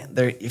 right?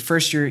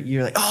 First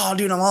you're like, oh,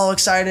 dude, I'm all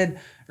excited,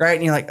 right?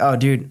 And you're like, oh,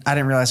 dude, I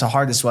didn't realize how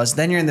hard this was.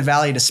 Then you're in the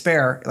valley of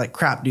despair, like,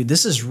 crap, dude,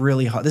 this is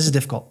really hard. This is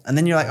difficult. And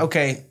then you're like,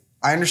 okay,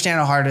 I understand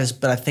how hard it is,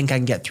 but I think I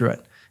can get through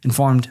it.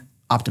 Informed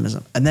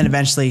optimism. And then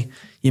eventually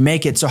you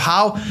make it. So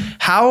how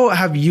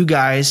have you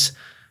guys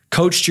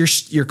coached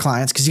your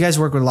clients? Because you guys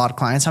work with a lot of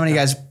clients. How many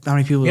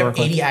people do you work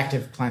with? 80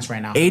 active clients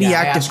right now. 80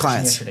 active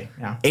clients. Yesterday.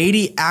 Yeah.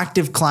 80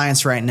 active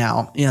clients right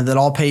now, that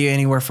all pay you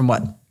anywhere from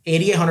what?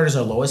 8,800 is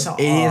our lowest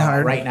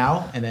 8,800 right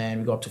now, and then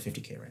we go up to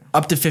 50K right now.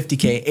 Up to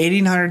 50K,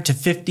 1,800 to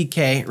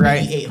 50K,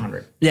 right?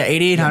 8,800. Yeah,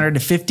 8,800 to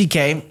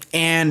 50K.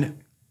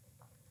 And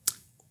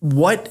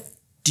what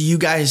do you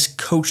guys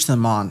coach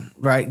them on,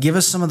 right? Give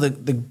us some of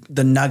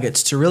the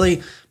nuggets to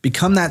really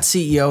become that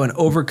CEO and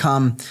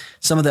overcome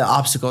some of the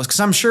obstacles. Because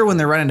I'm sure when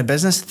they're running a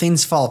business,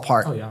 things fall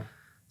apart. Oh yeah.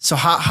 So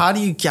how do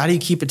you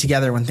keep it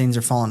together when things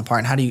are falling apart?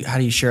 And how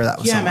do you share that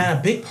with someone? Man,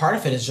 a big part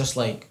of it is just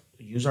like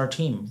use our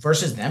team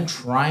versus them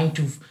trying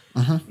to.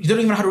 You don't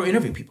even know how to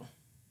interview people.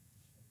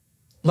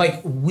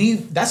 Like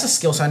that's a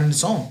skill set in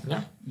its own.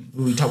 Yeah.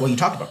 What you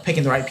talked about,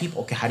 picking the right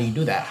people. Okay, how do you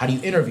do that? How do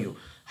you interview?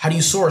 How do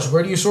you source?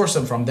 Where do you source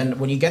them from? Then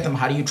when you get them,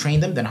 how do you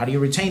train them? Then how do you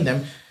retain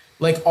them?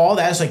 Like all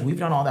that is like, we've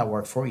done all that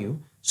work for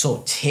you.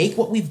 So take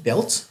what we've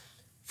built.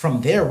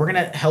 From there, we're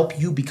going to help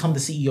you become the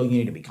CEO you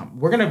need to become.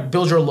 We're going to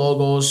build your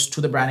logos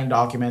to the branding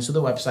documents, to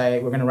the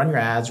website. We're going to run your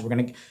ads. We're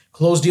going to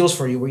close deals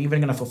for you. We're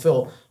even going to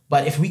fulfill.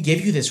 But if we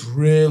give you this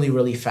really,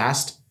 really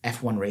fast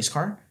F1 race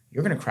car,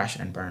 you're going to crash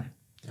it and burn.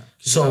 Yeah.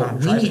 So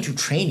we need to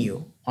train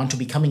you onto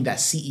becoming that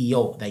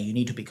CEO that you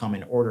need to become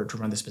in order to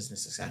run this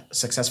business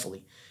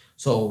successfully.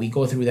 So we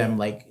go through them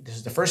like, this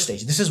is the first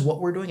stage. This is what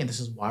we're doing and this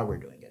is why we're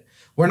doing it.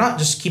 We're not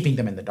just keeping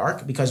them in the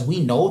dark because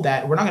we know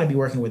that we're not going to be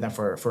working with them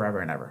for forever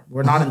and ever.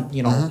 We're not in,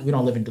 we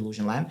don't live in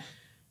delusion land.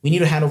 We need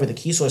to hand over the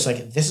key. So it's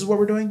like, this is what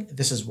we're doing.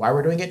 This is why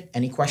we're doing it.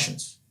 Any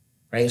questions?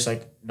 Right? It's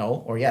like,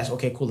 no or yes.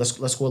 Okay, cool. Let's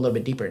go a little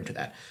bit deeper into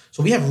that.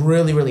 So we have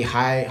really, really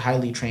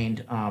highly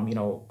trained,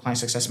 client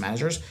success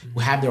managers who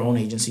have their own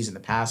agencies in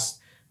the past.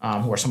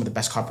 Who are some of the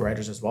best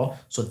copywriters as well.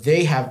 So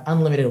they have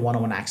unlimited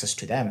one-on-one access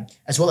to them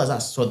as well as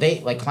us. So they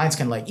clients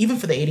can even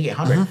for the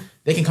 8,800,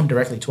 they can come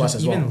directly to us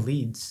as well. Even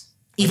leads.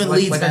 Even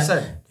leads, like man. I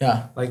said.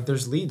 Yeah. Like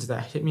there's leads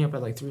that hit me up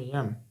at 3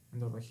 a.m.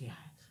 and they're like, yeah,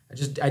 I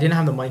didn't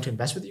have the money to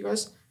invest with you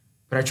guys,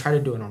 but I try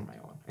to do it on my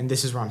own. And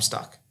this is where I'm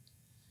stuck.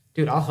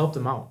 Dude, I'll help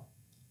them out.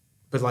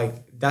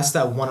 But that's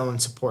that one-on-one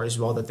support as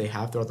well that they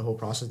have throughout the whole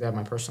process. They have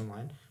my personal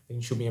line. They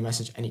can shoot me a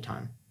message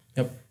anytime.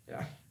 Yep.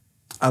 Yeah.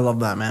 I love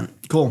that, man.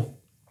 Cool.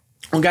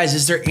 Well, guys,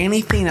 is there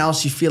anything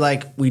else you feel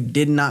like we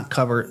did not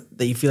cover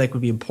that you feel like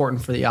would be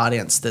important for the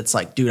audience that's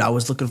like, dude, I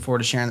was looking forward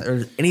to sharing,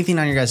 or anything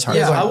on your guys' heart?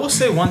 Yeah, I will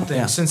say one thing.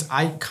 Yeah. Since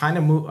I kind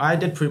of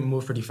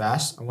move pretty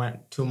fast. I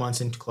went 2 months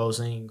into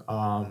closing.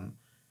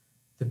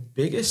 The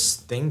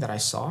biggest thing that I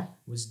saw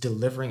was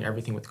delivering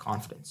everything with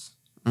confidence.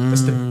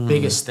 That's the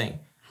biggest thing.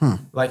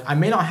 Like, I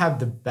may not have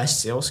the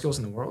best sales skills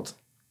in the world,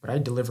 but I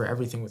deliver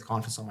everything with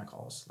confidence on my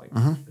calls.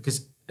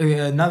 Because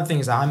another thing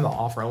is that I'm the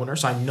offer owner,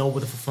 so I know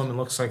what the fulfillment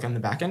looks like on the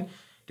back end.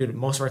 Dude,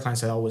 most of our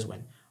clients, they always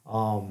win.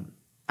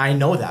 I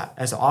know that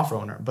as an offer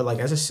owner, but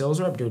as a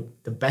sales rep, dude,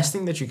 the best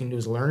thing that you can do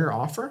is learn your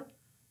offer,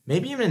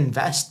 maybe even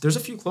invest. There's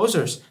a few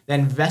closers that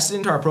invested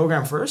into our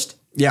program first.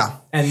 Yeah.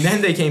 And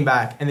then they came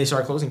back and they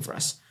started closing for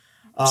us.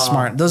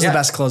 Smart. Those are the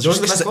best closers.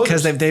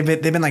 Because they've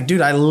been like,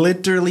 dude, I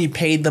literally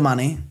paid the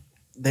money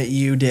that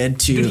you did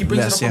to dude, he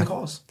brings invest. It up on the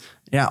calls.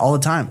 Yeah, all the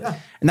time. Yeah.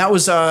 And that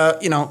was,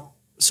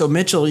 so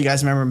Mitchell, you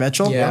guys remember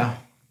Mitchell? Yeah.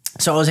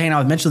 So I was hanging out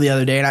with Mitchell the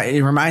other day, and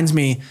it reminds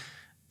me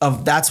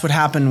of that's what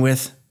happened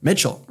with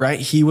Mitchell, right?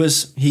 He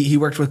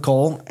worked with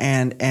Cole,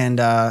 and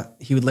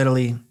he would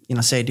literally,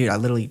 say, dude, I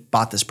literally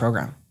bought this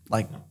program,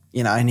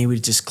 and he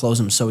would just close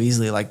them so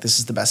easily, like, this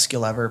is the best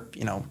skill ever,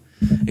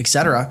 et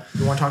cetera.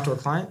 You want to talk to a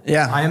client?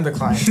 Yeah. I am the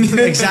client.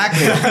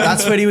 Exactly.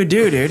 That's what he would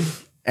do, dude.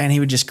 And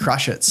he would just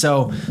crush it.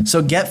 So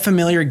get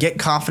familiar, get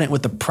confident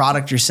with the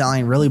product you're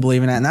selling, really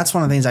believe in it. And that's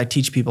one of the things I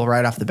teach people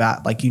right off the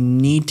bat. Like, you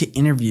need to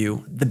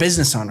interview the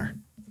business owner.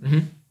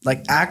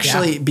 Like,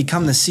 actually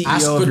become the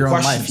CEO of your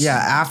own life.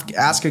 Yeah,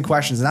 ask good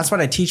questions. And that's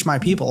what I teach my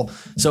people.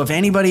 So if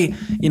anybody,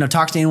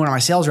 talks to any one of my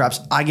sales reps,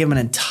 I give them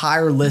an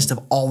entire list of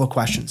all the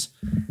questions.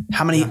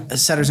 How many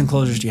setters and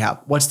closers do you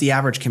have? What's the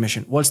average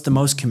commission? What's the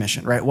most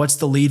commission, right? What's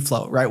the lead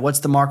flow, right? What's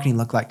the marketing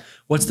look like?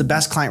 What's the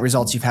best client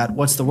results you've had?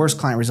 What's the worst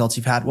client results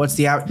you've had? What's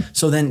the average?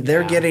 So then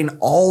they're getting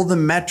all the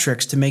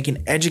metrics to make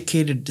an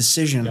educated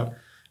decision, right?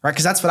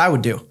 Because that's what I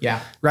would do.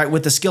 Yeah. Right.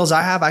 With the skills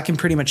I have, I can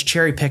pretty much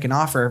cherry pick an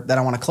offer that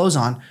I want to close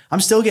on.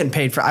 I'm still getting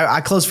paid for. I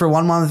closed for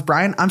 1 month with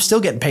Brian. I'm still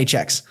getting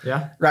paychecks.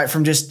 Yeah. Right.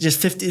 From just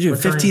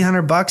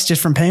 $1,500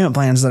 just from payment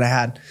plans that I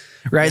had.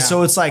 Right. Yeah.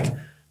 So it's like,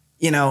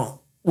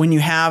 when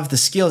you have the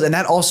skills, and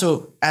that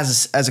also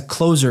as a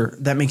closer,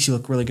 that makes you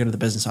look really good to the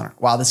business owner.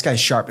 Wow, this guy's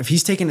sharp. If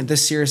he's taking it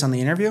this serious on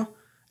the interview,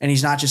 and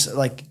he's not just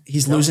like,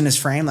 he's losing his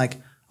frame. Like,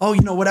 oh,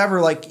 you know,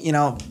 whatever. Like, you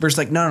know, versus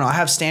like, no, I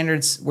have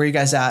standards. Where you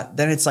guys at?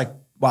 Then it's like,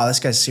 wow,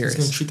 this guy's serious.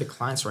 He's going to treat the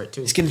clients right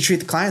too. He's going to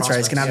treat the clients right.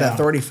 He's going to have that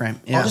authority frame.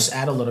 Yeah. I'll just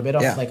add a little bit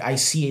of like, I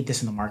see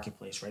this in the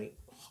marketplace, right?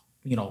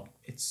 You know,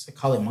 I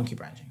call it monkey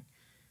branching.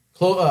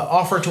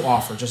 Offer to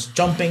offer, just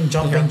jumping.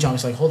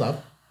 It's like, hold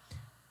up.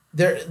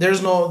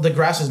 The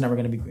grass is never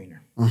going to be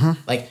greener.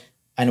 Like,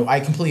 I know, I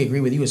completely agree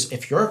with you. Is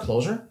if you're a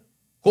closer,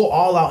 go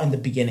all out in the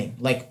beginning.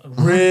 Like,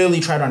 really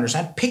try to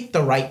understand. Pick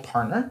the right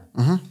partner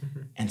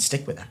and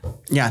stick with them.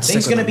 Yeah,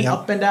 things going to be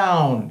up and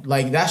down.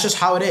 Like, that's just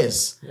how it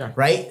is. Yeah.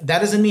 Right? That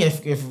doesn't mean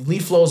if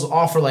lead flows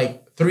off for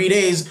like 3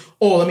 days,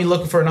 oh, let me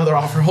look for another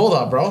offer. Hold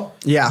up, bro.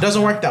 Yeah. It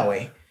doesn't work that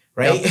way.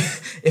 Right? Yep.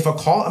 If a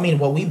call, I mean,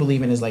 what we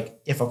believe in is like,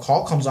 if a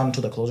call comes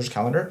onto the closer's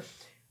calendar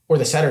or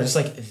the setter, it's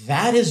like,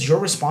 that is your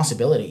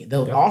responsibility.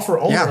 The offer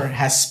owner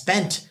has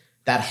spent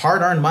that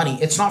hard-earned money.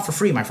 It's not for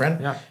free, my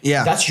friend.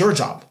 Yeah. That's your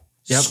job.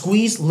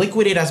 Squeeze,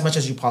 liquidate as much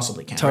as you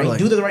possibly can. Totally.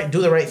 Right?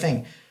 Do the right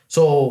thing.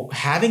 So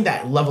having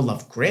that level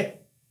of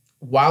grit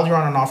while you're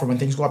on an offer, when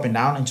things go up and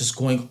down, and just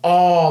going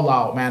all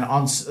out, man,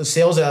 on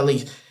sales, at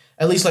least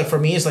like for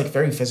me, it's like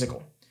very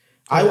physical.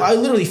 I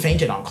literally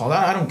fainted on call.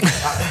 I don't.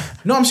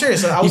 No, I'm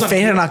serious. You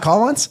fainted on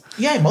call once?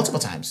 Yeah, multiple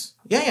times.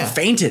 Yeah.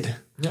 Fainted.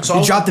 Yeah. So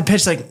you dropped the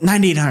pitch like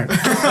 9,800.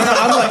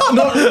 I'm like,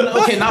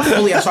 no, okay, not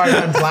fully. I'm sorry,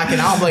 I'm blacking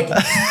out.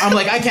 I'm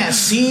like, I can't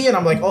see, and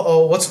I'm like,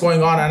 what's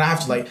going on? And I have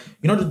to like,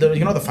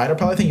 the fighter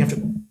pilot thing.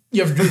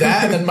 You have to do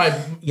that, and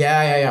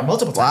then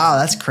multiple times. Wow,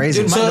 that's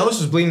crazy. Dude, my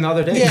nose was bleeding the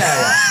other day. Yeah.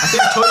 I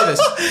think I told you this.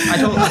 I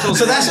told.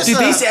 So that's just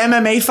these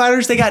MMA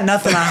fighters, they got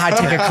nothing on high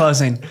ticket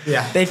closing.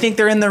 Yeah. They think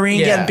they're in the ring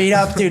getting beat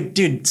up.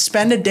 Dude,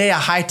 spend a day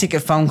at high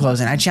ticket phone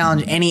closing. I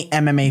challenge any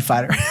MMA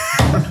fighter.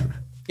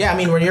 Yeah, I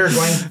mean, when you're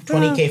going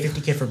 20K,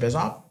 50K for biz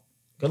op,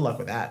 good luck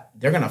with that.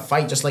 They're gonna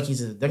fight just like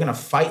they're gonna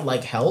fight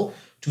like hell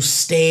to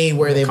stay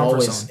where they've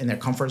always in their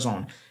comfort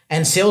zone.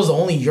 And sales,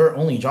 your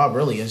only job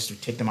really is to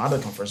take them out of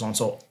the comfort zone.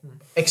 So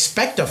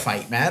expect a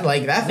fight, man.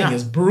 Like, that thing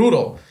is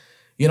brutal.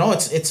 You know,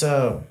 it's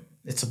a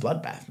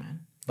bloodbath,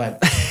 man.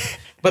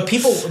 But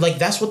people, like,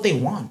 that's what they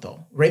want,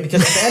 though, right?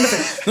 Because at the end of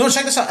it, no,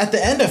 check this out. At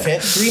the end of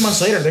it, 3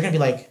 months later, they're gonna be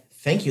like,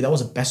 "Thank you, that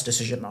was the best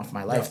decision of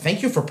my life.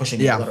 Thank you for pushing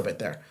me a little bit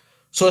there."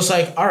 So it's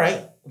like, all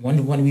right,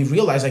 when we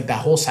realize like that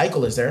whole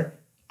cycle is there,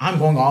 I'm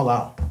going all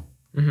out.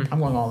 I'm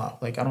going all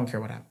out. Like, I don't care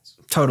what happens.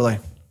 Totally.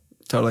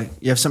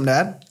 You have something to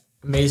add?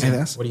 Amazing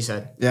what he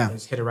said. Yeah.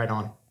 Just hit it right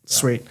on.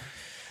 Sweet.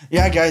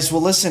 Yeah, guys.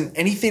 Well, listen,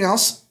 anything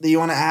else that you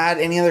want to add?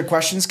 Any other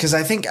questions? Because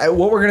I think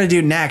what we're going to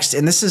do next,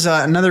 and this is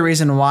another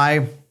reason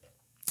why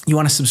you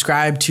want to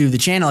subscribe to the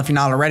channel if you're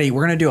not already,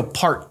 we're going to do a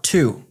part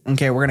 2.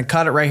 Okay, we're going to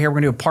cut it right here.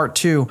 We're going to do a part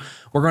 2.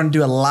 We're going to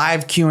do a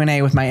live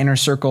Q&A with my Inner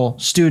Circle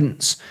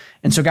students.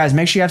 And so, guys,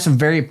 make sure you have some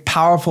very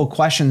powerful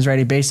questions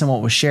ready based on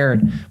what was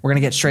shared. We're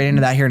going to get straight into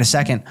that here in a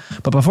second.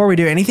 But before we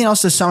do, anything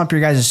else to sum up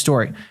your guys'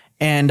 story?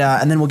 And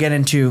then we'll get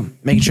into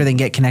making sure they can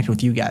get connected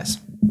with you guys.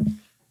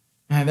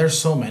 Man, there's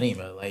so many,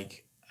 but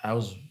like I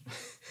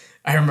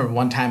remember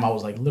one time I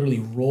was like literally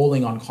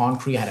rolling on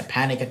concrete. I had a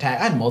panic attack.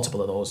 I had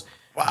multiple of those.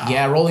 Wow.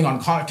 Yeah, rolling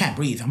on concrete. I can't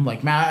breathe. I'm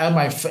like, man,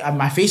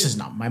 my face is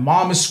numb. My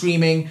mom is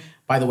screaming.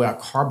 By the way, our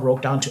car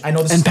broke down too. I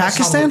know this in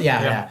Pakistan.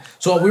 Yeah.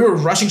 So we were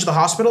rushing to the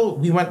hospital.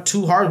 We went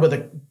too hard with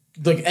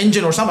the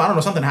engine or something. I don't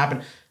know. Something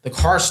happened. The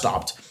car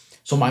stopped.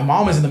 So my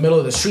mom is in the middle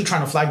of the street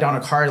trying to flag down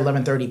a car at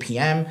 11:30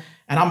 p.m.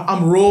 And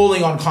I'm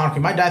rolling on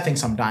concrete. My dad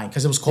thinks I'm dying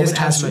because it was COVID.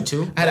 Asthma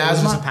too. I had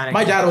asthma.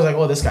 My dad was like,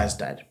 "Oh, this guy's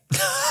dead."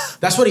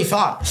 That's what he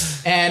thought.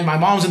 And my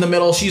mom's in the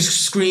middle. She's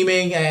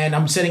screaming, and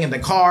I'm sitting in the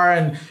car,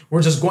 and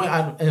we're just going.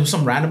 And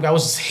some random guy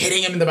was just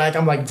hitting him in the back.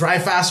 I'm like,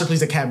 "Drive faster,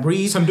 please! I can't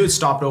breathe." Some dude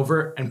stopped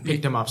over and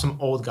picked him up. Some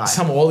old guy.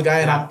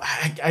 And I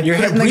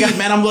can't breathe,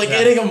 man. I'm like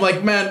hitting him,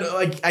 like, man,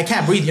 like I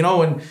can't breathe, you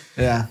know. And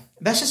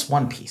that's just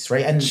one piece,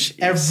 right? And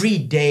every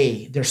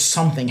day there's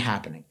something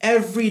happening.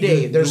 Every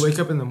day you wake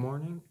up in the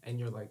morning and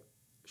you're like,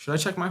 should I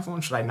check my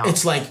phone? Should I not?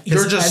 It's like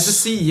you're just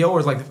as the CEO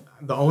or like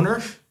the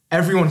owner.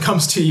 Everyone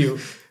comes to you.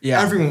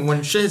 Yeah. Everyone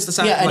when shit hits the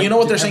side. Yeah, and like, you know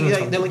what they're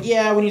saying? They're like,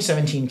 yeah, we need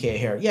 17K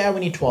here. Yeah, we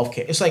need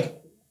 12K. It's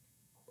like,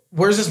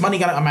 where's this money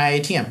got on my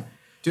ATM?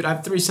 Dude, I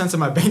have 3 cents in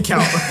my bank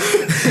account.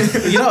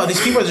 You know,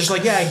 these people are just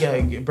like,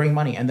 yeah, bring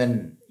money, and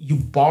then you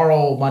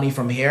borrow money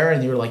from here,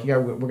 and you're like, yeah,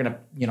 we're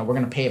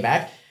gonna pay it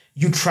back.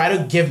 You try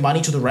to give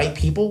money to the right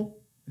people,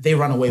 they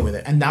run away with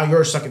it, and now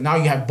you're stuck. Now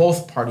you have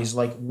both parties.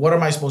 Like, what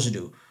am I supposed to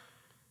do?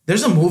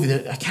 There's a movie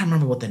that I can't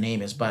remember what the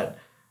name is, but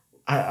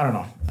I don't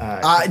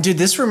know. Dude,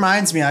 this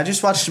reminds me. I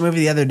just watched a movie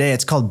the other day.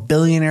 It's called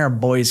Billionaire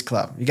Boys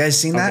Club. You guys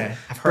seen that?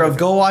 I've heard of it.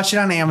 Go watch it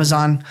on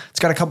Amazon.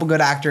 It's got a couple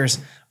good actors.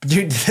 But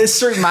dude,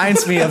 this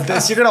reminds me of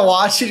this. You're gonna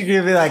watch it.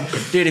 You're gonna be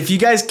like, dude, if you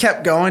guys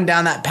kept going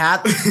down that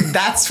path,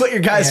 that's what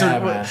your guys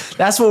would.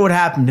 That's what would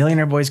happen.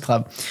 Billionaire Boys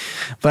Club.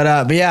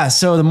 But yeah.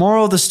 So the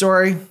moral of the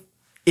story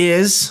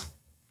is.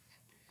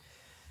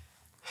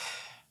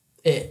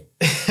 I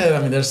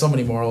mean, there's so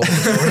many morals in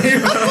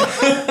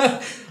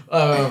the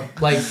story.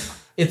 Like,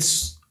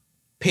 it's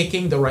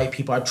picking the right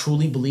people. I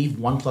truly believe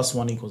 1 +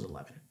 1 =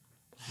 11.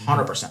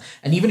 100%.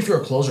 And even if you're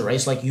a closer, right?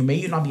 It's like you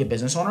may not be a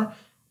business owner,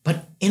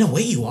 But in a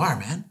way you are,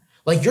 man.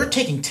 Like you're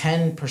taking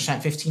 10%,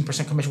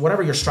 15% commission,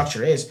 whatever your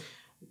structure is,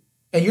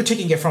 and you're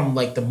taking it from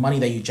like the money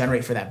that you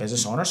generate for that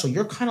business owner. So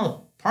you're kind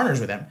of partners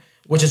with them,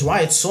 which is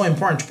why it's so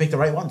important to pick the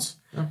right ones.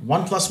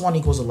 1 + 1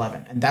 =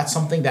 11. And that's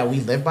something that we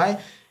live by.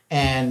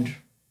 And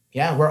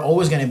yeah, we're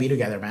always going to be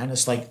together, man.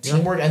 It's like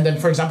teamwork. And then,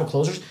 for example,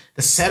 closers,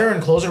 the setter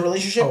and closer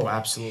relationship. Oh,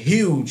 absolutely.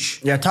 Huge.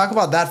 Yeah, talk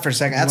about that for a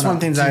second. That's one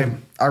of the things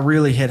I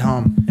really hit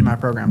home in my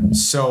program.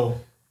 So,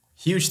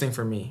 huge thing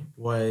for me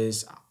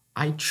was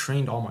I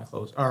trained all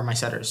my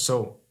setters.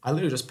 So, I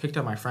literally just picked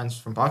up my friends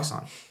from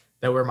Pakistan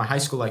that were my high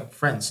school like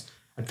friends.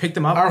 I picked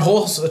them up. Our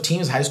whole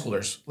team is high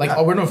schoolers. Like,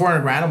 we're doing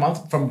 $400,000 a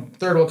month from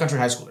third world country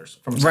high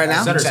schoolers. From right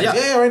now?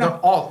 Yeah, right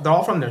now. They're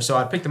all from there. So,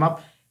 I picked them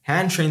up,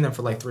 hand trained them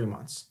for like 3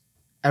 months.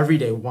 Every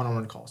day,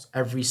 one-on-one calls.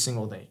 Every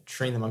single day.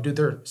 Train them up. Dude,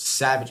 they're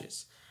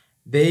savages.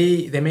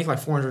 They make like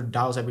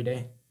 $400 every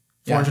day.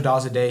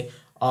 $400 a day.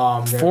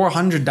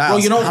 $400. Well,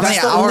 you know, that's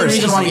the only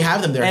reason why we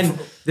have them there. And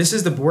this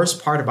is the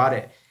worst part about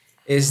it,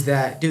 is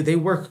that, dude, they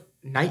work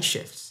night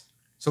shifts.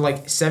 So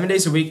like 7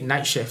 days a week,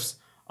 night shifts.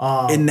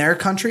 In their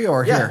country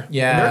or here?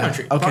 Yeah. In their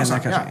country. Okay, in their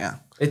country, yeah.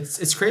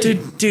 It's crazy.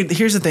 Dude,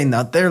 here's the thing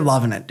though. They're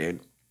loving it,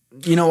 dude.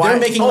 You know why? They're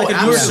making like a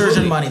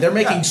neurosurgeon money. They're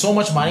making so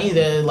much money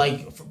that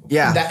like in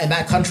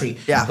that country.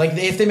 Yeah. Like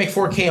if they make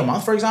 $4,000 a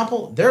month, for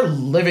example, they're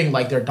living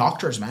like they're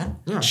doctors, man.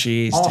 Yeah.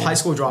 Jeez, all dude. high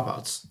school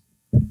dropouts.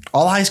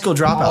 All high school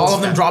dropouts. All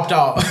of them dropped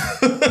out.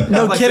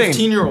 No like kidding.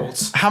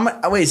 15-year-olds. How many?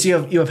 Wait,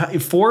 so you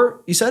have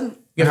 4? You said?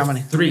 You How have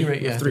many? Three, right?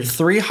 Yeah. Three.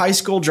 3 high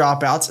school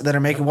dropouts that are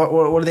making what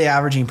are they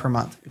averaging per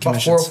month? About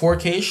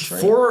 $4,000,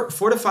 right?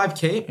 4 to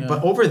 5K.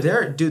 But over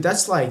there, dude,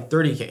 that's like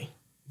 30K.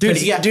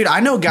 Dude, I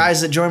know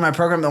guys that join my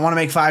program that want to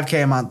make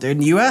 $5K a month, dude, in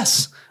the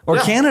US or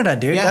Canada,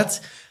 dude. Yeah.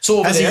 That's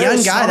so as a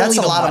young guy, that's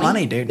a lot of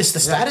money, dude. It's the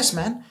status,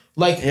 man.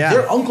 Like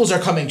their uncles are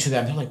coming to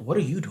them. They're like, "What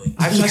are you doing?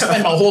 I've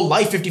spent my whole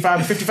life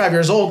 55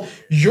 years old.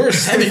 You're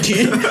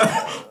 17.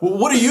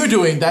 What are you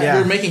doing that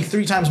you're making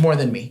 3 times more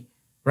than me?"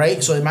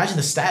 Right? So imagine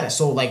the status.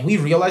 So like we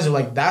realize that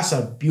like that's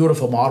a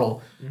beautiful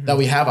model that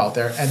we have out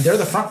there, and they're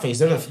the front face.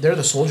 They're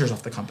the soldiers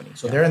of the company.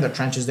 So they're in the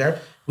trenches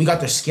there. We got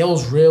their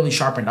skills really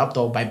sharpened up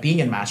though by being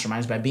in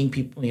masterminds, by being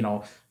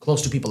people,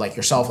 close to people like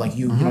yourself, like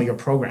you, your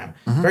program.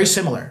 Very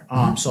similar.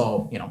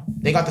 So,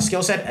 they got the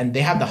skill set and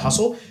they have the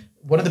hustle.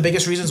 One of the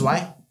biggest reasons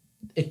why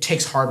it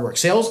takes hard work.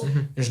 Sales,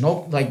 there's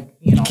no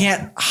you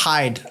can't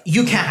hide.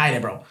 You can't hide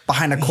it, bro.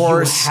 Behind a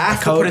course, you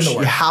have a coach, to put in the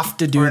work. You have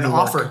to do an the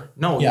offer. work.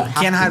 No, you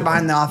can't hide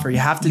behind the offer. You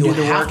have to do the work.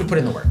 You have to put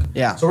in the work.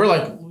 Yeah. So we're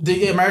like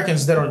the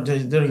Americans. They don't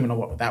even know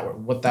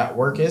what that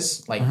work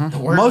is. Like the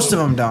work, most of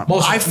them don't.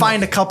 I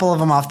find a couple of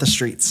them off the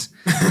streets.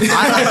 Okay.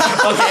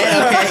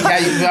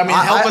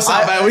 Yeah. Help us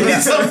out, man. We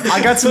need some.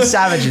 I got some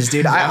savages,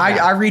 dude.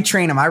 I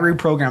retrain them. I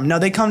reprogram. No,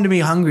 they come to me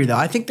hungry though.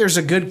 I think there's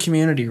a good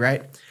community,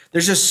 right?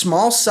 There's a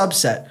small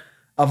subset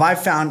of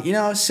I've found,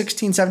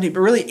 16, 17, but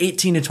really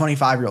 18 to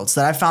 25-year-olds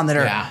that I found that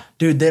are,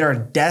 dude, that are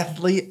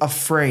deathly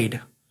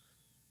afraid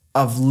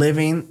of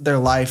living their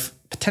life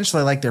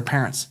potentially like their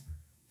parents.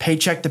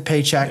 Paycheck to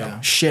paycheck.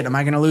 Yeah. Shit, am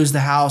I going to lose the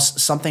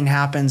house? Something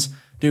happens.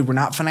 Dude, we're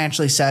not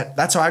financially set.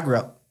 That's how I grew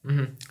up.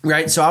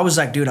 Right? So I was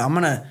like, dude, I'm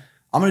going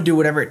to do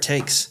whatever it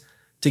takes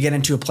to get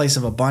into a place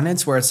of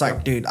abundance where it's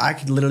like, dude, I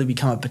could literally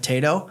become a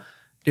potato.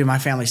 Dude, my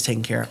family's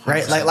taken care of,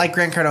 right? Like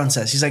Grant Cardone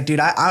says, he's like, dude,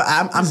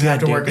 I'm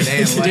good, dude. Work a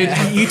day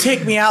dude, you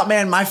take me out,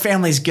 man. My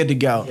family's good to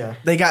go. Yeah.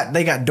 They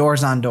got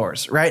doors on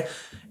doors, right?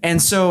 And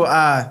so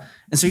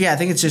yeah, I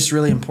think it's just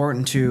really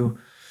important to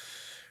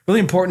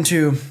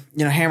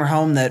hammer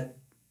home that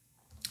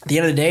at the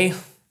end of the day,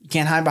 you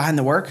can't hide behind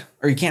the work,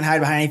 or you can't hide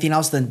behind anything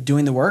else than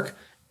doing the work.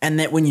 And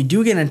that when you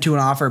do get into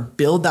an offer,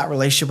 build that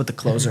relationship with the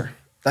closer.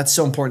 That's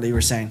so important that you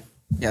were saying.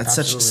 Yeah, it's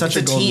such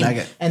a golden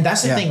nugget. And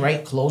that's the thing,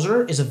 right?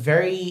 Closer is a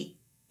very,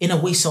 in a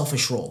way,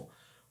 selfish role.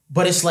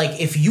 But it's like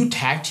if you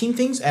tag team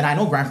things, and I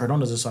know Grant Cardone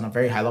does this on a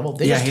very high level.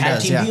 They just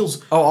tag team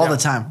deals. Oh, all the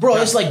time. Bro,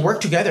 it's like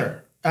work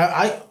together.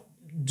 I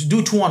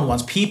do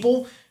 2-on-1s.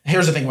 People,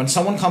 here's the thing. When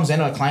someone comes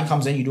in, or a client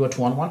comes in, you do a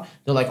 2-on-1.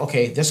 They're like,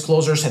 okay, this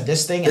closer said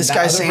this thing. This and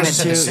guy's that other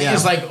saying it too.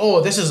 It's like,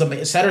 oh, this is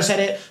a setter said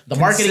it. The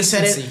marketing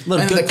said it.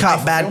 Little good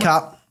cop, bad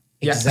cop.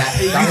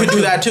 Exactly. You could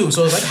do that too.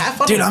 So it's like, have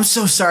fun. Dude, I'm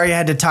so sorry I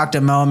had to talk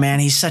to Mo, man.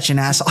 He's such an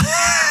asshole.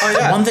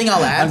 One thing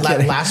I'll add,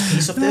 last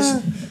piece of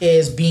this,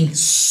 is being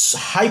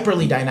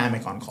hyperly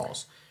dynamic on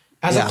calls.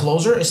 As a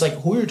closer, it's like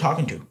who you're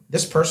talking to.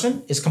 This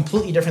person is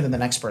completely different than the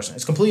next person.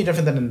 It's completely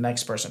different than the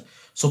next person.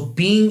 So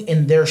being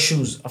in their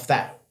shoes of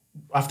that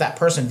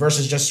person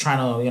versus just trying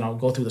to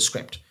go through the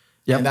script.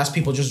 Yep. And that's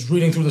people just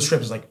reading through the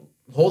script. Is like,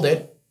 hold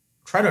it,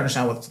 try to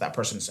understand what that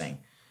person's saying.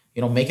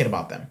 Make it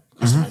about them,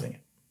 customizing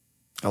it.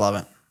 I love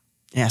it.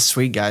 Yeah,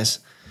 sweet, guys.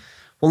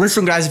 Well,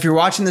 listen, guys, if you're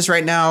watching this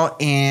right now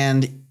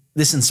and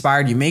this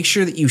inspired you, make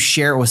sure that you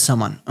share it with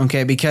someone,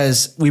 okay?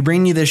 Because we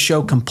bring you this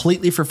show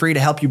completely for free to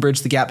help you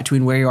bridge the gap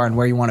between where you are and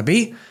where you want to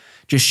be.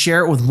 Just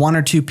share it with 1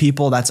 or 2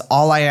 people. That's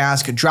all I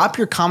ask. Drop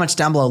your comments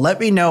down below.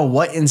 Let me know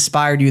what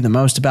inspired you the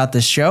most about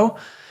this show.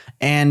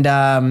 And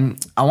I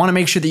want to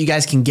make sure that you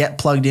guys can get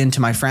plugged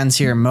into my friends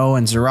here, Mo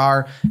and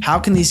Zarar. How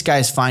can these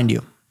guys find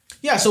you?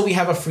 Yeah, so we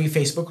have a free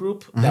Facebook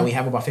group that we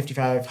have about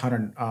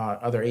 5,500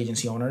 other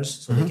agency owners,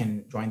 so they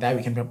can join that.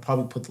 We can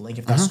probably put the link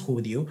if that's cool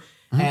with you.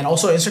 And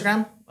also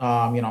Instagram,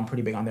 you know, I'm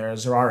pretty big on there.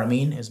 Zarar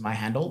Amin is my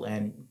handle,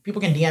 and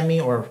people can DM me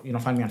or, you know,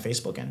 find me on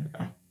Facebook. And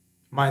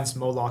mine's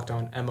Mo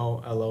Lockdown,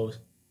 MOLOCKDOWN.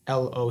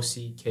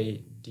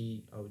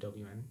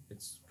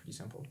 It's pretty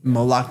simple.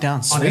 Mo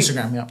Lockdown. on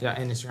Instagram, Yeah,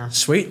 and Instagram.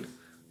 Sweet.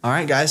 All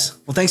right, guys.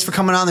 Well, thanks for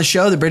coming on the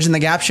show, the Bridging the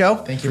Gap show.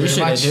 Thank you very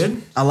much,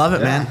 dude. I love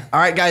it, man. All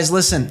right, guys,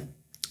 listen.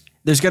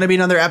 There's going to be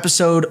another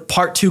episode,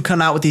 part 2,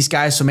 coming out with these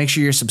guys, so make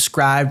sure you're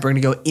subscribed. We're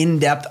going to go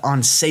in-depth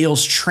on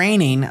sales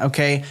training,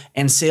 okay,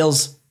 and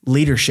sales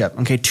leadership,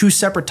 okay? 2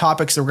 separate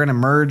topics that we're going to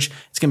merge.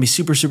 It's going to be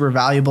super, super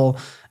valuable,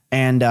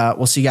 and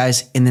we'll see you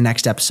guys in the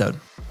next episode.